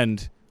at the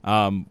end,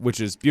 which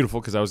is beautiful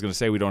because I was going to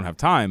say we don't have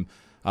time,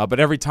 but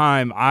every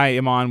time I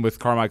am on with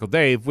Carmichael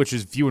Dave, which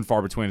is few and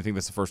far between, I think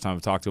that's the first time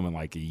I've talked to him in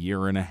like a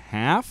year and a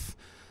half,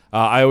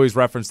 I always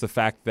reference the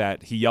fact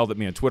that he yelled at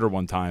me on Twitter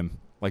one time,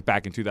 like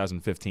back in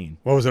 2015.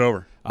 What was it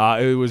over?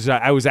 It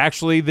was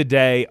actually the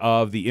day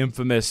of the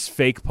infamous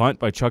fake punt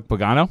by Chuck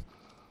Pagano.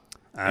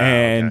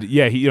 And okay.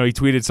 yeah, he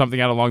tweeted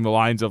something out along the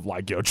lines of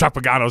like, Chuck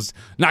Pagano's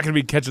not going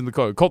to be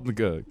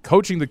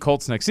coaching the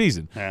Colts next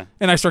season. Yeah.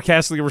 And I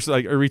sarcastically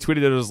retweeted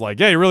it. It was like,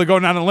 yeah, you're really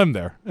going out on a limb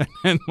there.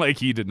 And like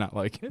he did not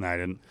like it. No, I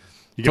didn't.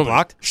 You get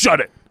blocked?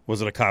 Shut it.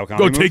 Was it a Kawakami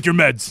Go move? take your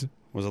meds.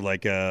 Was it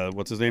like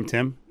what's his name?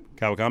 Tim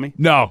Kawakami?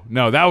 No,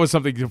 that was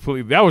something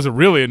completely. That was a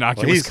really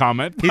innocuous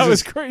comment. That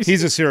was crazy.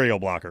 He's a serial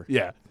blocker.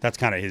 Yeah, that's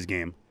kind of his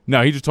game.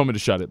 No, he just told me to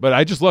shut it. But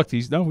I just looked.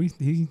 He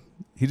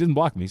didn't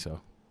block me.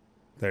 So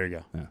there you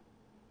go. Yeah.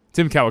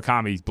 Tim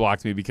Kawakami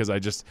blocked me because I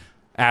just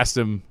asked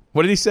him.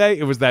 What did he say?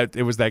 It was that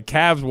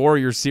Cavs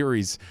Warriors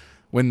series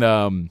when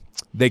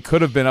they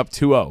could have been up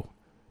 2-0,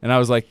 and I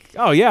was like,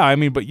 oh yeah, I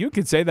mean, but you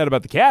could say that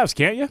about the Cavs,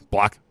 can't you?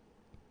 Block.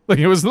 Like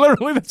it was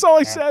literally that's all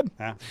I said.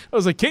 Yeah. I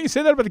was like, can't you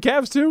say that about the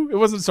Cavs too? It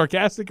wasn't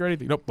sarcastic or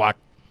anything. Nope, block.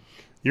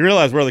 You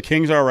realize where the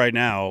Kings are right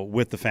now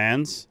with the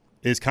fans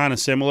is kind of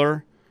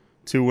similar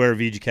to where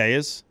VGK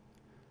is.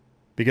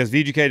 Because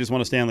VGK just won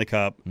a Stanley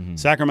Cup. Mm-hmm.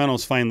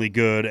 Sacramento's finally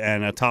good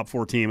and a top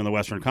 4 team in the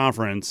Western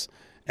Conference.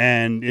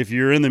 And if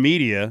you're in the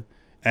media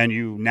and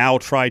you now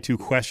try to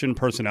question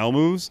personnel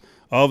moves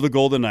of the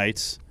Golden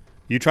Knights,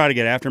 you try to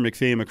get after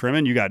McPhee and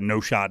McCrimmon, you got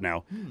no shot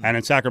now. Mm. And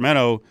in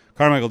Sacramento,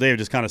 Carmichael Dave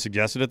just kind of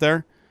suggested it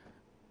there.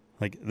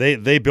 Like,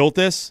 they built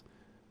this.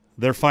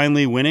 They're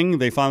finally winning.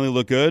 They finally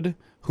look good.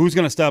 Who's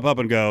going to step up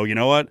and go, you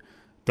know what?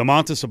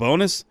 Domantas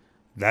Sabonis,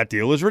 that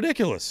deal is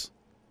ridiculous.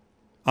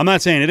 I'm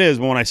not saying it is,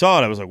 but when I saw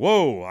it, I was like,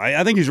 whoa,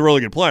 I think he's a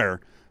really good player.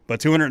 But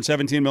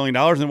 $217 million,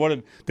 and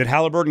what did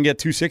Halliburton get,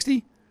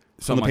 $260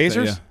 from the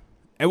Pacers? Like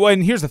that, yeah.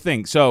 And here's the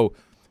thing. So,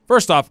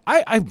 first off,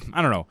 I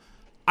don't know.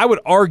 I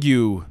would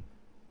argue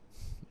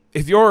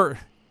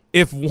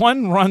if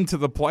one run to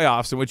the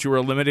playoffs in which you were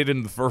eliminated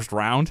in the first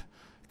round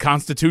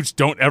constitutes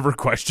don't ever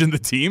question the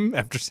team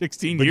after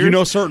 16 but years. You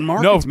know certain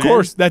markets, no, of man.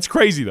 course. That's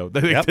crazy, though.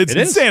 Yep, it's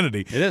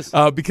insanity. It is.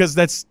 Because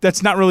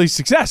that's not really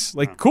success.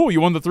 Like, cool,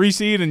 you won the 3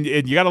 seed and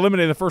you got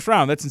eliminated in the first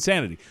round. That's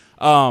insanity.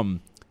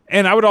 And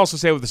I would also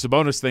say with the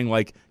Sabonis thing,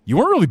 like, you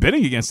weren't really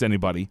bidding against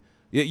anybody.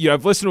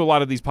 I've listened to a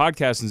lot of these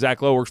podcasts, and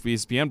Zach Lowe works for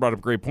ESPN, brought up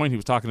a great point. He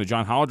was talking to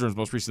John Hollinger in his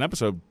most recent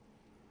episode.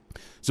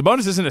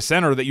 Sabonis isn't a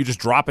center that you just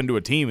drop into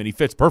a team and he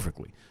fits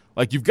perfectly.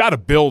 Like, you've got to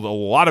build a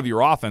lot of your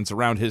offense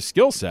around his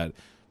skill set.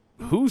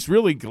 Who's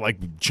really, like,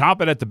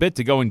 chomping at the bit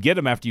to go and get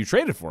him after you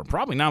traded for him?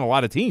 Probably not a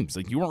lot of teams.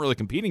 Like, you weren't really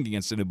competing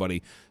against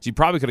anybody, so you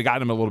probably could have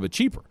gotten him a little bit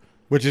cheaper.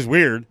 Which is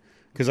weird,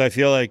 because I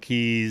feel like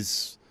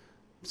he's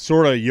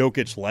sort of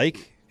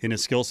Jokic-like in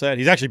his skill set.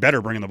 He's actually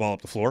better bringing the ball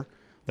up the floor.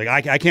 Like,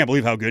 I can't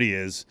believe how good he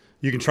is.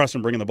 You can trust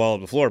him bringing the ball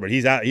up the floor, but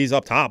he's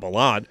up top a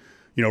lot,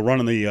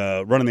 running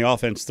the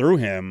offense through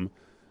him.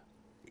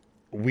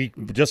 We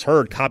just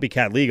heard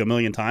copycat league a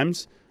million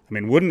times. I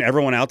mean, wouldn't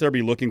everyone out there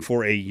be looking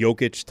for a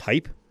Jokic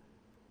type?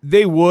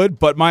 They would,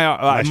 but Am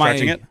I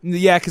stretching it?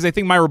 Yeah, because I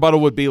think my rebuttal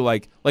would be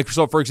like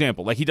so. For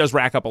example, like he does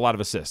rack up a lot of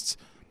assists,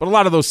 But a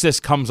lot of those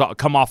assists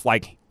come off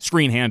like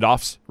screen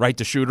handoffs, right,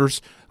 to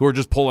shooters who are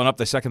just pulling up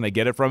the second they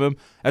get it from him,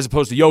 as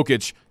opposed to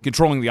Jokic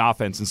controlling the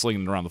offense and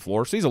slinging it around the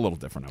floor. So he's a little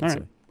different, I would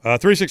say.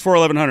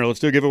 364-1100. Let's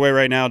do a giveaway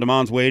right now.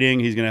 Damon's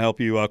waiting. He's going to help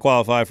you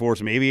qualify for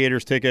some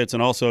Aviators tickets,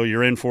 and also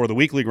you're in for the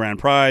weekly grand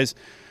prize.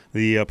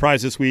 The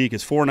prize this week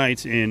is 4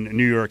 nights in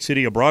New York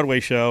City, a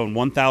Broadway show, and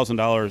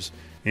 $1,000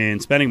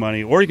 in spending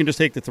money. Or you can just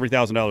take the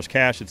 $3,000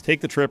 cash. It's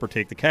take the trip or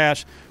take the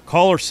cash.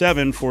 Caller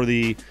 7 for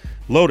the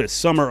Lotus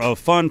Summer of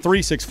Fun,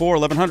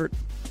 364-1100.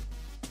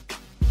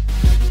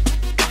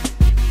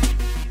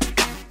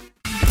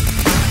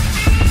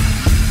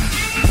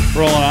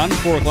 Rolling on,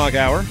 4 o'clock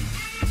hour.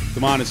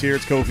 Damon is here.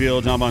 It's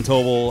Cofield, John Von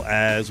Tobel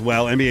as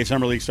well. NBA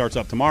Summer League starts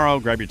up tomorrow.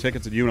 Grab your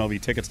tickets at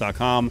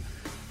unlvtickets.com.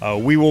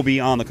 We will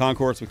be on the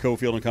concourse with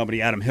Cofield and Company.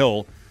 Adam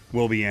Hill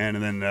will be in.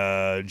 And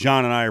then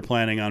John and I are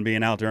planning on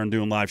being out there and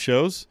doing live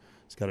shows.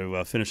 Just got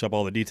to finish up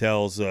all the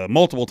details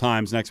multiple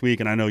times next week.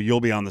 And I know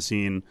you'll be on the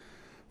scene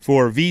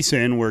for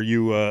VSiN, where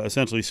you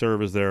essentially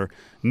serve as their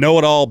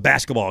know-it-all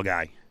basketball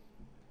guy.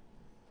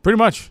 Pretty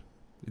much.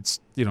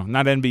 It's,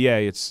 not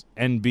NBA. It's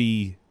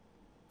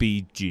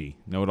NBBG,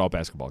 know-it-all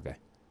basketball guy.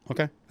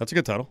 Okay, that's a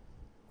good title.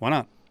 Why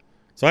not?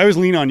 So I always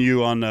lean on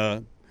you on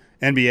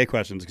NBA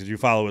questions because you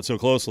follow it so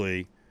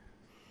closely.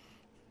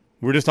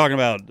 We're just talking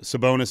about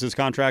Sabonis'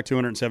 contract,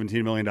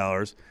 $217 million.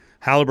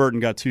 Halliburton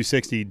got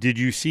 $260. Did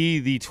you see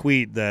the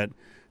tweet that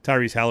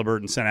Tyrese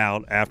Halliburton sent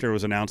out after it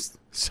was announced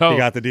he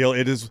got the deal?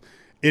 It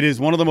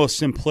is one of the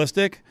most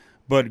simplistic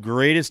but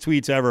greatest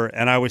tweets ever,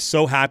 and I was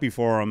so happy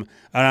for him,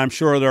 and I'm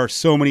sure there are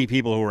so many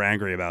people who were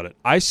angry about it.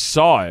 I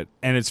saw it,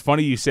 and it's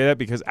funny you say that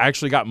because I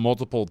actually got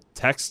multiple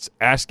texts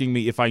asking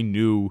me if I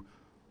knew,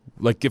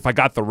 if I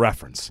got the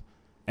reference,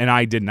 and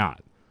I did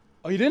not.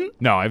 Oh, you didn't?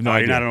 No, I have no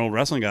idea. You're not an old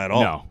wrestling guy at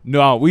all.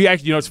 No. We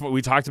actually,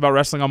 we talked about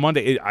wrestling on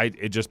Monday.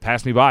 It just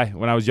passed me by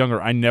when I was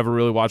younger. I never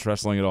really watched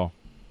wrestling at all.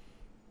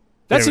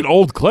 That's an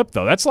old clip,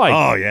 though. That's like,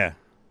 oh yeah,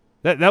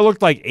 that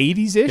looked like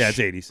 80s-ish. Yeah, it's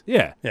 80s.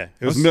 Yeah.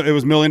 It was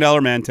 $1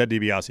 Million Man, Ted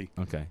DiBiase.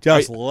 Okay,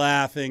 just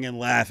laughing and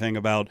laughing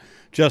about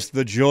just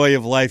the joy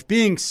of life,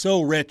 being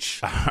so rich,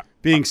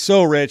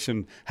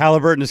 and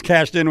Halliburton has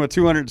cashed in with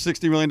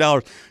 $260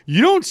 million.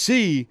 You don't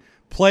see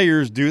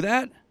players do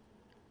that.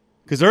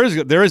 Because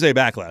there is a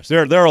backlash.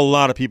 There are a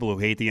lot of people who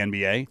hate the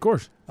NBA, of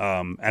course,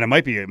 and it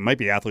might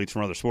be athletes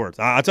from other sports.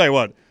 I'll tell you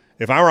what,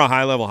 if I were a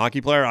high level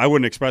hockey player, I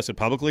wouldn't express it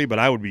publicly, but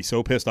I would be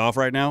so pissed off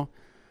right now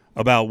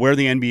about where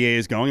the NBA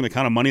is going, the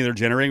kind of money they're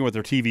generating with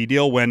their TV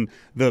deal. When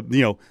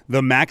the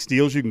max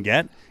deals you can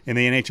get in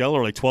the NHL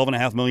are like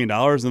 $12.5 million,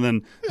 and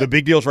then the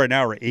big deals right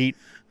now are eight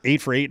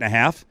for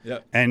 $8.5.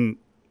 Yep. And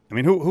I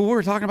mean, who were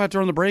we talking about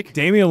during the break?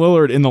 Damian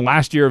Lillard in the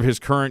last year of his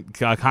current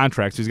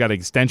contract. So he's got an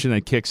extension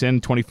that kicks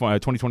in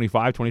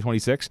 2025,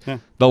 2026. Yeah.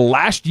 The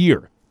last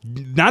year,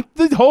 not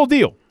the whole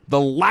deal, the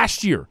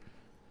last year,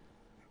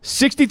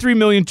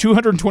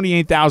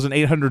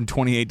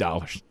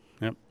 $63,228,828.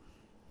 Yep.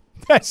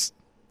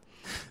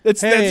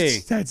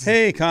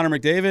 Hey, Connor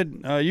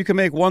McDavid, you can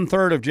make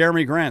 1/3 of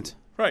Jeremy Grant.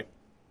 Right.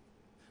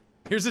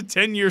 Here's a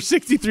 10-year,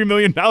 $63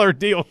 million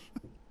deal.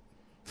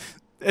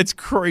 It's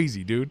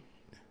crazy, dude.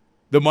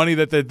 The money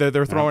that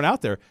they're throwing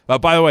out there.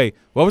 By the way,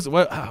 what was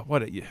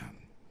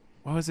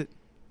it?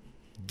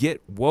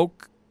 Get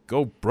woke,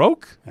 go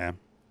broke. Yeah, is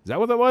that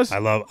what that was? I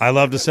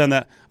love to send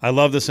that. I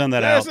love to send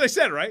that out. That's what they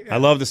said, right? Yeah.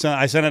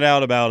 I sent it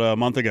out about a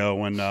month ago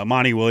when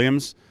Monty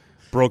Williams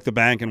broke the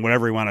bank and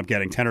whatever he wound up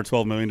getting, $10 or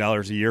 $12 million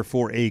a year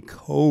for a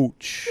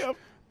coach. Yep.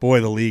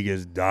 Boy, the league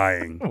is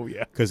dying. Oh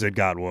yeah, because it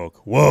got woke.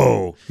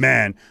 Whoa,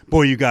 man,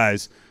 boy, you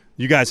guys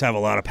have a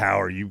lot of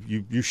power.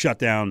 You shut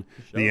down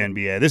the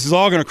NBA. This is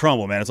all going to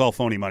crumble, man. It's all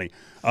phony money.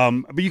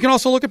 But you can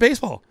also look at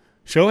baseball.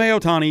 Shohei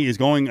Ohtani is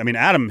going. I mean,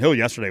 Adam Hill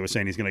yesterday was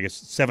saying he's going to get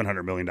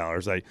 $700 million.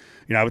 I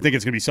would think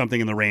it's going to be something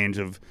in the range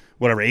of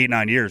whatever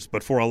 8-9 years,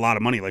 but for a lot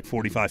of money, like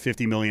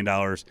 $45-50 million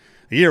a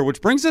year.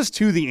 Which brings us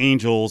to the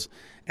Angels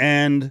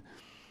and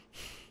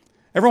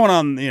everyone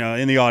on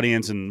in the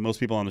audience and most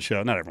people on the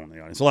show. Not everyone in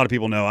the audience. A lot of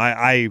people know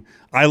I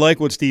like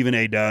what Stephen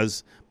A.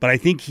 does. But I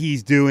think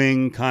he's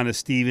doing kind of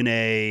Stephen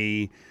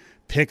A.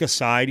 pick a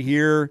side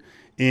here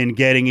in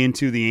getting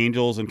into the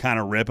Angels and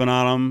kind of ripping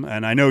on them.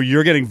 And I know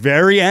you're getting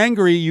very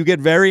angry. You get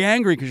very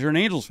angry because you're an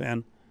Angels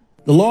fan.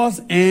 The Los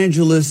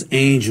Angeles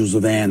Angels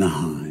of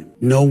Anaheim.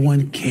 No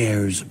one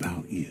cares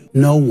about you.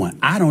 No one.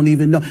 I don't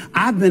even know.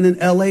 I've been in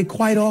L.A.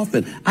 quite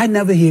often. I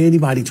never hear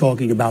anybody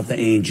talking about the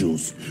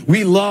Angels.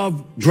 We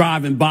love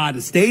driving by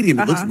the stadium.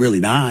 It looks really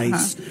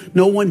nice.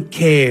 No one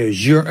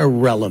cares. You're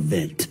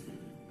irrelevant.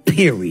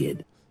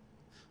 Period.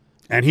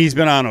 And he's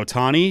been on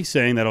Ohtani,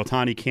 saying that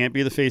Ohtani can't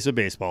be the face of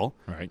baseball.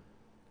 Right.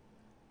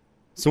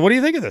 So what do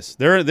you think of this?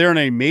 They're in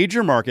a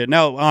major market.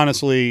 Now,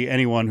 honestly,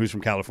 anyone who's from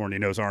California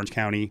knows Orange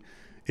County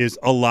is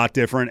a lot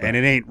different, and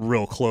it ain't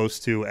real close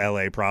to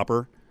L.A.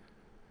 proper.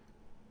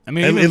 I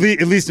mean, at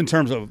least in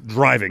terms of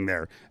driving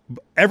there.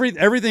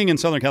 Everything in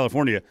Southern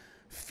California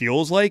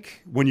feels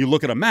like, when you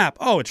look at a map,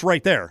 oh, it's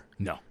right there.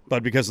 No.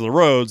 But because of the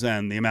roads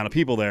and the amount of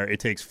people there, it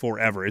takes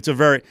forever. It's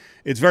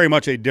very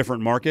much a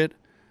different market.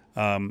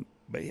 I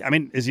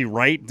mean, is he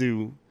right?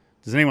 Do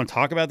Does anyone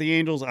talk about the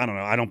Angels? I don't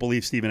know. I don't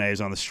believe Stephen A. is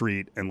on the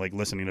street and like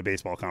listening to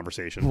baseball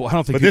conversation. Well, I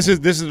don't think. But this is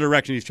the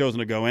direction he's chosen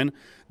to go in.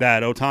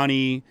 That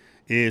Ohtani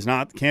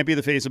can't be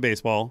the face of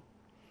baseball,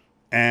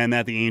 and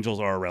that the Angels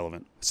are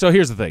irrelevant. So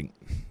here's the thing.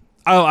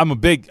 I'm a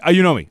big,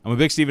 you know me. I'm a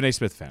big Stephen A.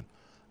 Smith fan,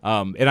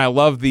 and I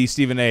love the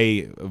Stephen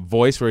A.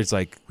 voice where it's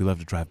like, "We love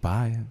to drive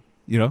by."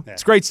 You know,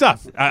 It's great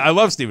stuff. I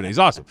love Stephen A. He's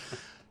awesome.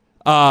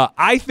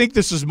 I think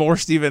this is more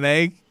Stephen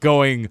A.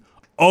 going,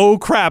 oh,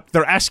 crap,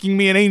 they're asking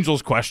me an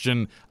Angels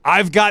question.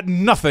 I've got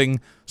nothing,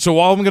 so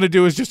all I'm going to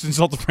do is just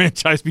insult the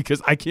franchise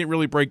because I can't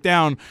really break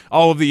down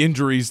all of the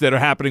injuries that are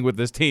happening with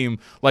this team,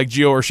 like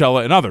Gio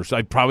Urshela and others.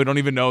 I probably don't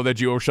even know that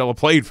Gio Urshela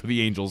played for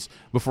the Angels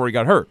before he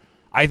got hurt.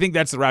 I think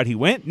that's the route he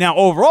went. Now,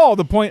 overall,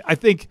 the point, I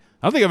don't think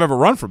I've ever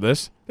run from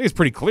this. I think it's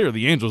pretty clear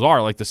the Angels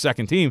are like the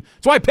second team.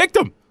 That's why I picked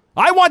them.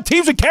 I want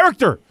teams with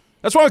character.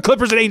 That's why I'm a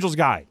Clippers and Angels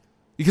guy.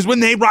 Because when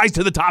they rise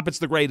to the top, it's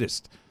the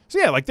greatest. So,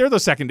 yeah, like they're the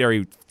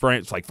secondary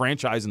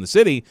franchise in the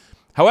city.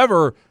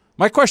 However,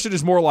 my question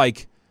is more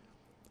like,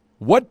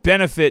 what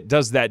benefit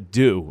does that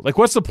do? Like,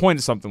 what's the point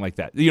of something like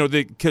that? You know,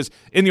 because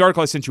in the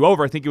article I sent you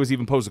over, I think it was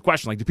even posed a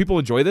question. Like, do people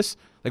enjoy this?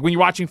 Like, when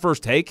you're watching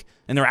First Take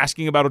and they're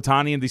asking about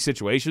Ohtani in these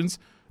situations,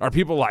 are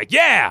people like,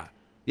 yeah,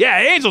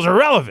 Angels are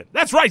relevant.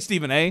 That's right,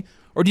 Stephen A.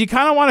 Or do you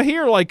kind of want to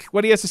hear, like,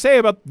 what he has to say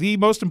about the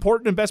most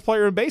important and best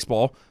player in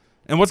baseball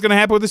and what's going to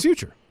happen with his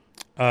future?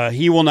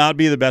 He will not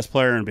be the best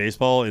player in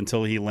baseball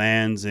until he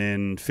lands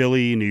in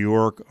Philly, New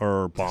York,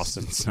 or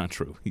Boston. It's not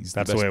true.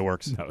 That's the way it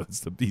works. No, he's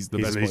the best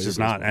player. He's just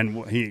not. And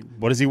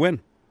what does he win?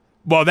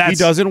 Well, he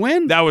doesn't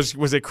win. That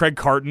was it Craig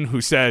Carton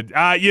who said,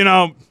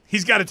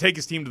 he's got to take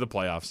his team to the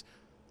playoffs.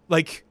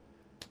 Like,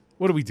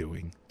 what are we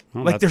doing?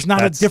 Well, there's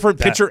not a different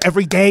pitcher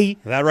every day.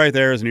 That right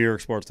there is New York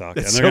sports talk.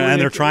 And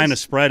they're trying to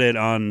spread it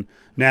on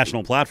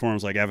national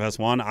platforms like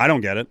FS1. I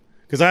don't get it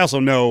because I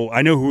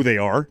know who they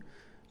are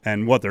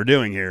and what they're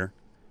doing here.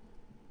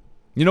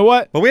 You know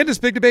what? But we had this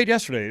big debate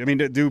yesterday. I mean,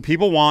 do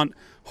people want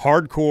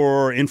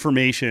hardcore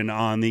information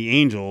on the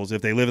Angels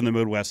if they live in the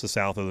Midwest, the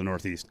South, or the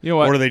Northeast? You know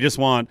what? Or do they just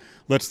want,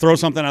 let's throw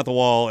something at the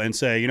wall and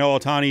say,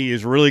 Ohtani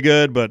is really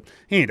good, but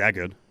he ain't that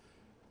good?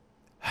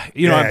 I'm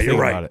thinking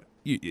about it.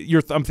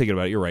 I'm thinking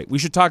about it. You're right. We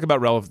should talk about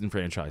relevant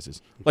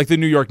franchises, like the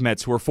New York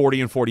Mets, who are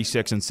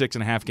 40-46 and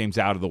 6.5 games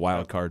out of the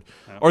wild card,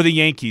 or the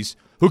Yankees,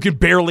 who can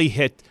barely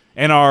hit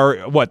and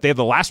are they have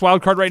the last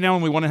wild card right now,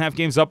 and we 1.5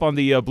 games up on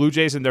the Blue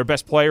Jays, and their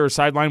best player is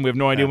sidelined. We have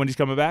no idea when he's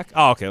coming back.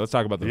 Oh, okay. Let's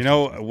talk about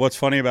those. What's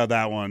funny about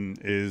that one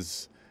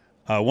is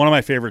one of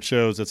my favorite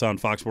shows that's on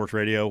Fox Sports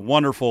Radio.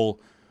 Wonderful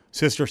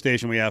sister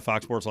station we have,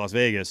 Fox Sports Las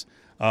Vegas.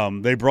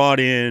 They brought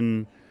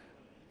in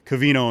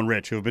Covino and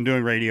Rich, who have been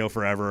doing radio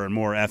forever and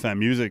more FM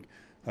music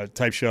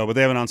type show, but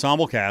they have an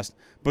ensemble cast.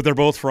 But they're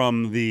both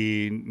from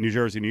the New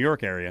Jersey, New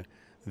York area.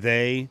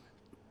 They're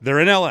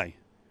in L.A.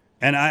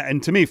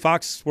 And to me,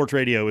 Fox Sports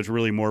Radio is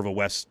really more of a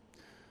West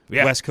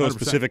Coast 100%.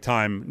 Pacific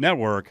Time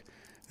network.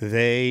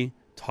 They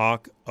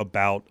talk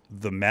about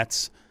the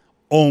Mets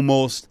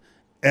almost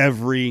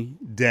every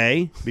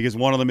day because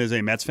one of them is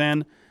a Mets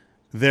fan.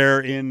 They're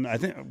in, I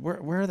think,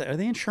 where are they? Are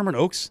they in Sherman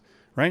Oaks?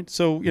 Right?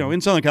 So,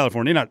 in Southern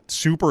California, not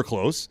super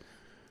close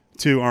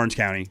to Orange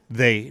County.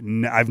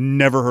 I've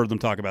never heard them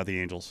talk about the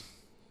Angels.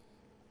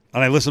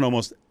 And I listen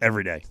almost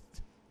every day.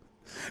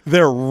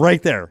 They're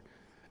right there.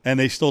 And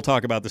they still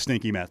talk about the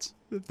stinky Mets.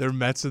 They're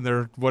Mets and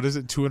they're, what is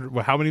it,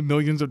 200? How many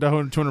millions of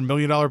 $200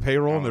 million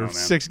payroll? And they're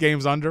 6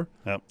 games under.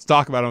 Yep. Let's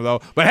talk about them, though.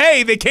 But,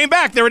 hey, they came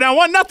back. They were down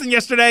 1-0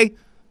 yesterday.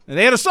 And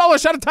they had a solo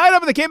shot of tied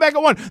up, and they came back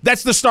at 1.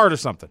 That's the start of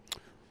something.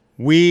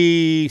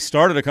 We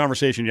started a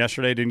conversation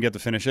yesterday, didn't get to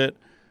finish it.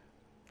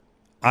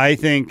 I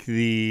think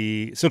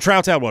so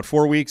Trout's out,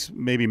 4 weeks,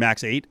 maybe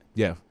max 8?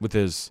 Yeah, with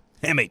his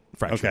hamate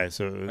fracture. Okay,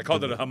 so I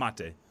called it a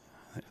hamate.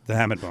 The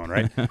hamate bone,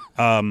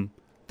 right?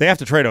 They have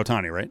to trade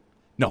Ohtani, right?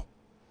 No,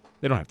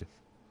 they don't have to.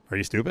 Are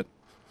you stupid?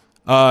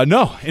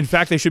 No. In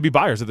fact, they should be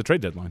buyers at the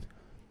trade deadline.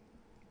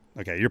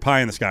 Okay, you're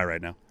pie in the sky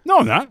right now. No,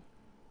 I'm not.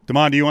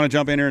 Damon, do you want to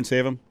jump in here and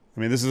save him? I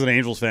mean, this is an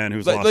Angels fan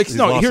who's lost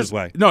his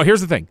way. No,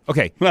 here's the thing.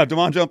 Okay. No,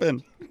 Damon, jump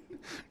in.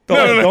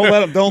 Don't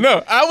let him. Don't.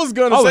 No, I was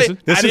going to say,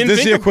 this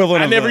is the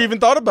equivalent. I never even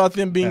thought about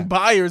them being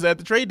buyers at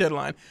the trade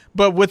deadline.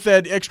 But with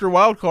that extra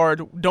wild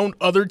card, don't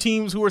other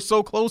teams who are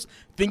so close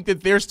think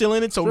that they're still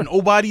in it, so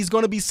nobody's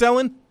going to be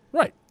selling?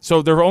 Right.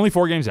 So there are only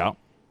 4 games out,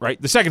 right?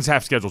 The second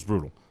half schedule is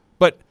brutal.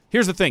 But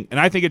here's the thing, and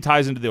I think it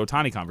ties into the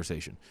Ohtani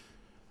conversation.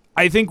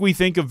 I think we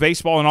think of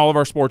baseball and all of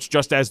our sports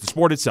just as the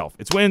sport itself.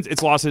 It's wins,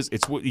 it's losses,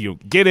 it's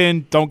get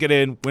in, don't get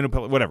in, win,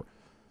 whatever.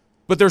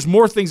 But there's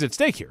more things at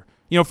stake here.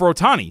 For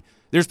Ohtani,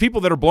 there's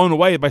people that are blown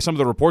away by some of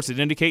the reports that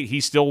indicate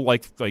he's still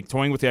like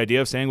toying with the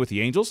idea of staying with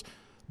the Angels.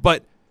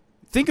 But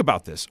think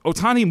about this.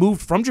 Ohtani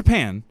moved from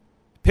Japan,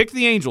 picked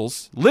the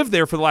Angels, lived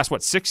there for the last,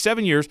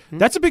 6-7 years. Mm-hmm.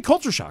 That's a big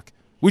culture shock.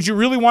 Would you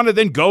really want to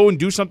then go and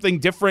do something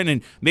different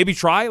and maybe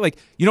try? Like,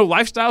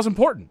 lifestyle's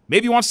important.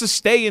 Maybe he wants to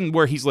stay in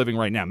where he's living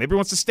right now. Maybe he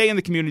wants to stay in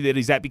the community that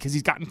he's at because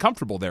he's gotten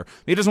comfortable there.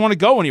 He doesn't want to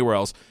go anywhere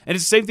else. And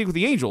it's the same thing with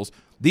the Angels.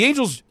 The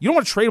Angels, you don't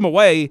want to trade him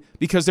away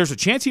because there's a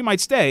chance he might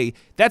stay.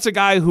 That's a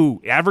guy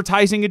who,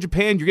 advertising in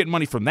Japan, you're getting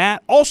money from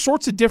that. All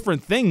sorts of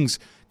different things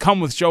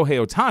come with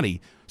Shohei Ohtani.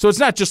 So it's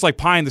not just like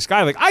pie in the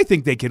sky. Like, I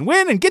think they can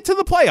win and get to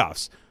the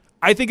playoffs.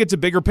 I think it's a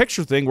bigger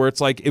picture thing where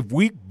it's like, if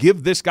we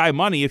give this guy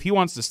money, if he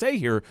wants to stay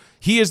here,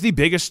 he is the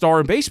biggest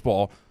star in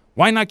baseball.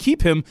 Why not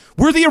keep him?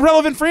 We're the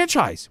irrelevant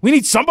franchise. We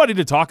need somebody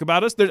to talk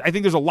about us. I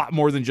think there's a lot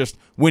more than just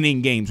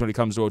winning games when it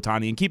comes to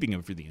Ohtani and keeping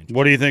him for the Angels.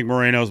 What do you think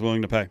Moreno's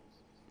willing to pay?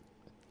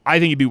 I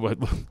think he'd be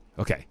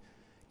okay.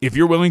 If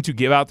you're willing to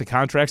give out the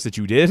contracts that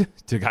you did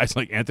to guys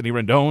like Anthony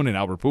Rendon and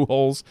Albert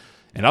Pujols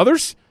and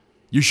others,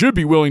 you should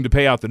be willing to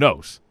pay out the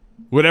nose,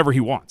 whatever he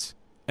wants.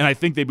 And I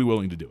think they'd be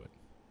willing to do it.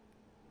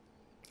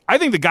 I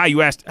think the guy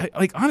you asked,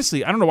 like,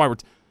 honestly, I don't know why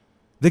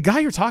the guy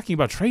you're talking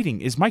about trading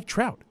is Mike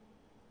Trout.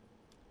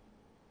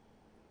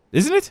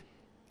 Isn't it?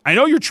 I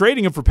know you're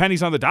trading him for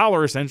pennies on the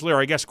dollar, essentially, or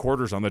I guess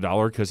quarters on the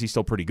dollar because he's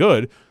still pretty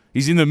good.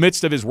 He's in the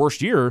midst of his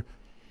worst year.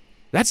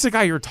 That's the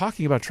guy you're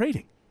talking about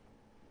trading.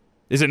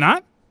 Is it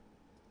not?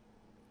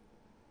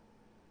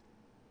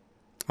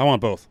 I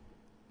want both.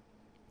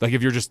 Like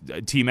if you're just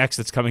Team X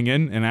that's coming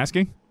in and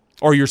asking?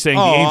 Or you're saying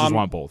the Angels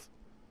want both?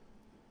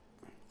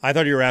 I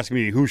thought you were asking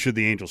me who should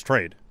the Angels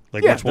trade.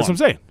 Like, yeah, which that's one? what I'm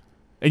saying.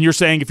 And you're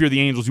saying if you're the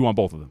Angels, you want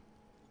both of them.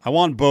 I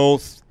want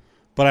both,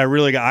 but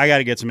I got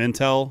to get some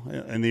intel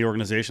in the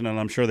organization, and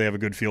I'm sure they have a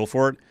good feel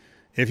for it.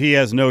 If he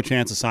has no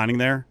chance of signing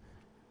there,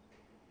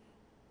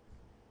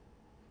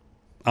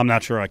 I'm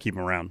not sure I keep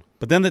him around.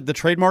 But then the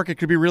trade market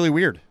could be really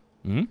weird.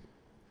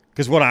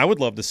 Because what I would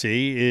love to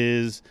see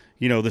is,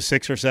 the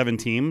 6 or 7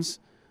 teams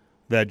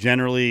that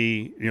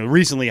generally,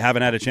 recently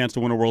haven't had a chance to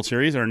win a World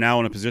Series and are now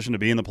in a position to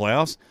be in the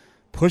playoffs.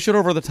 Push it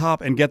over the top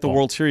and get the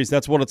World Series.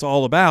 That's what it's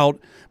all about.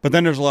 But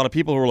then there's a lot of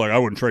people who are like, I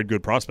wouldn't trade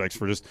good prospects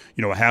for just,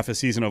 a half a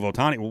season of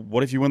Ohtani. Well,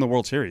 what if you win the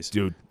World Series?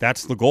 Dude.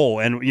 That's the goal.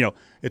 And,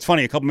 it's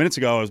funny. A couple minutes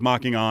ago, I was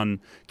mocking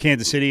on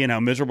Kansas City and how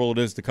miserable it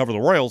is to cover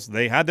the Royals.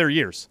 They had their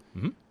years.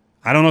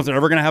 I don't know if they're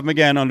ever going to have them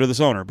again under this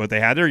owner, but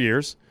they had their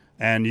years,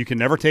 and you can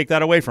never take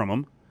that away from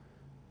them.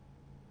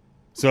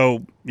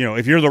 So,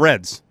 if you're the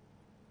Reds,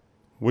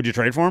 would you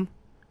trade for him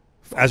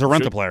as a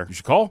rental player? You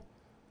should call.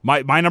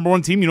 My number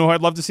one team, who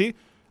I'd love to see?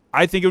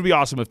 I think it would be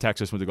awesome if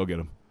Texas went to go get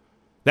him.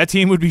 That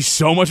team would be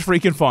so much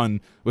freaking fun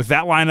with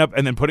that lineup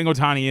and then putting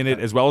Ohtani in it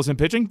as well as him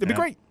pitching. That'd be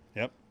great.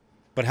 Yep.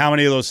 But how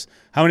many of those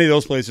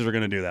places are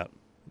going to do that?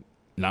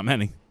 Not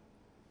many.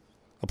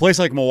 A place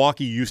like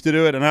Milwaukee used to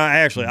do it, and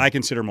I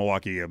consider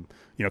Milwaukee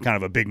kind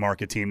of a big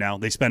market team now.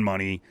 They spend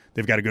money.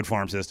 They've got a good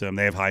farm system.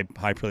 They have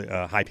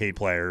high paid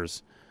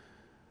players.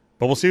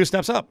 But we'll see who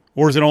steps up.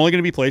 Or is it only going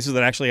to be places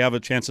that actually have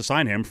a chance to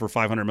sign him for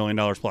 $500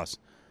 million plus?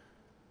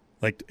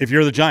 Like, if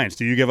you're the Giants,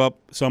 do you give up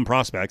some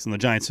prospects, and the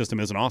Giants system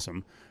isn't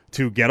awesome,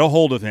 to get a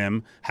hold of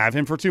him, have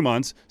him for 2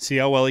 months, see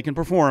how well he can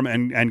perform,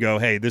 and go,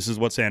 hey, this is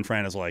what San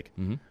Fran is like.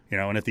 And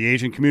if the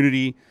Asian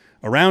community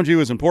around you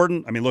is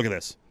important, look at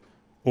this.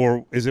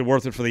 Or is it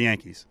worth it for the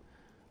Yankees?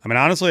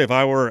 Honestly, if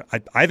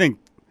I think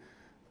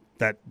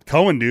that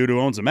Cohen dude who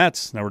owns the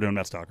Mets, now we're doing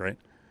Mets talk, right?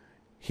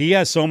 He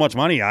has so much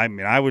money. I'd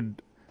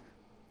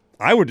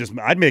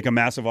make a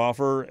massive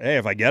offer. Hey,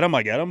 if I get him,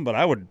 I get him. But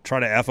I would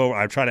try to F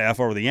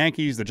over the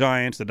Yankees, the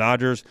Giants, the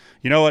Dodgers.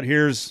 You know what?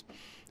 Here's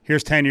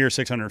 10 years,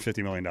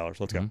 $650 million.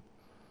 Let's go.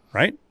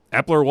 Right?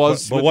 Epler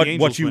was. But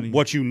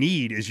what you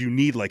need is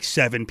like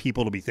 7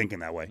 people to be thinking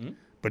that way.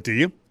 But do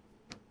you?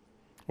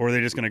 Or are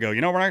they just going to go,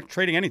 we're not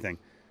trading anything.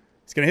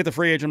 It's going to hit the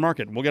free agent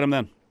market. We'll get him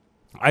then.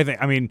 I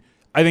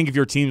think if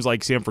your teams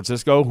like San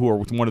Francisco, who are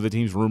one of the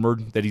teams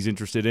rumored that he's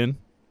interested in,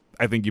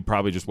 I think you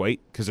probably just wait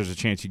because there's a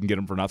chance you can get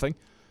him for nothing.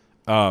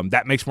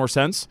 That makes more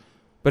sense.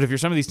 But if you're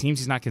some of these teams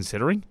he's not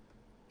considering,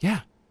 yeah,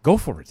 go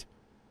for it.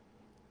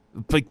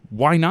 Like,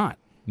 why not?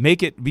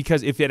 Make it,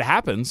 because if it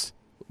happens,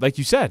 like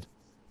you said,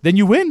 then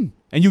you win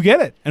and you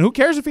get it. And who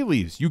cares if he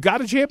leaves? You got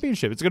a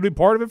championship. It's going to be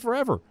part of it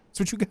forever. That's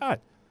what you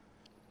got.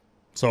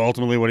 So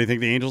ultimately, what do you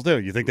think the Angels do?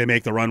 You think they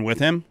make the run with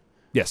him?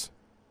 Yes.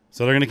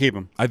 So they're going to keep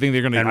him. I think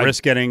they're going to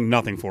risk getting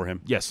nothing for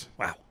him. Yes.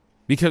 Wow.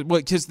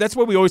 Because that's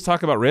what we always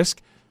talk about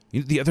risk.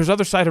 There's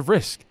other side of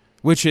risk,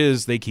 which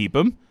is they keep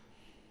him,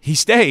 he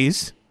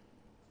stays,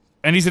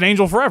 and he's an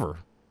Angel forever,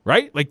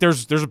 right? Like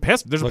there's a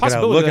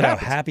possibility. Look at how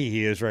happy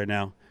he is right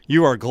now.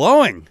 You are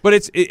glowing.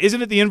 But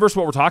isn't it the inverse of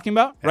what we're talking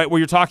about, right? Where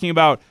you're talking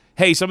about,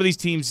 hey, some of these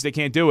teams, they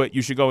can't do it.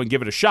 You should go and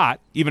give it a shot,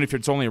 even if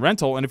it's only a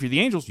rental. And if you're the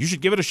Angels, you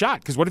should give it a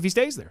shot, because what if he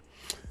stays there?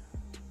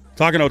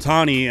 Talking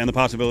Ohtani and the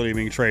possibility of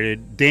being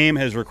traded, Dame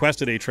has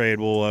requested a trade.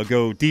 We'll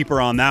go deeper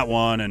on that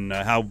one and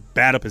how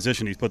bad a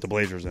position he's put the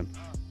Blazers in.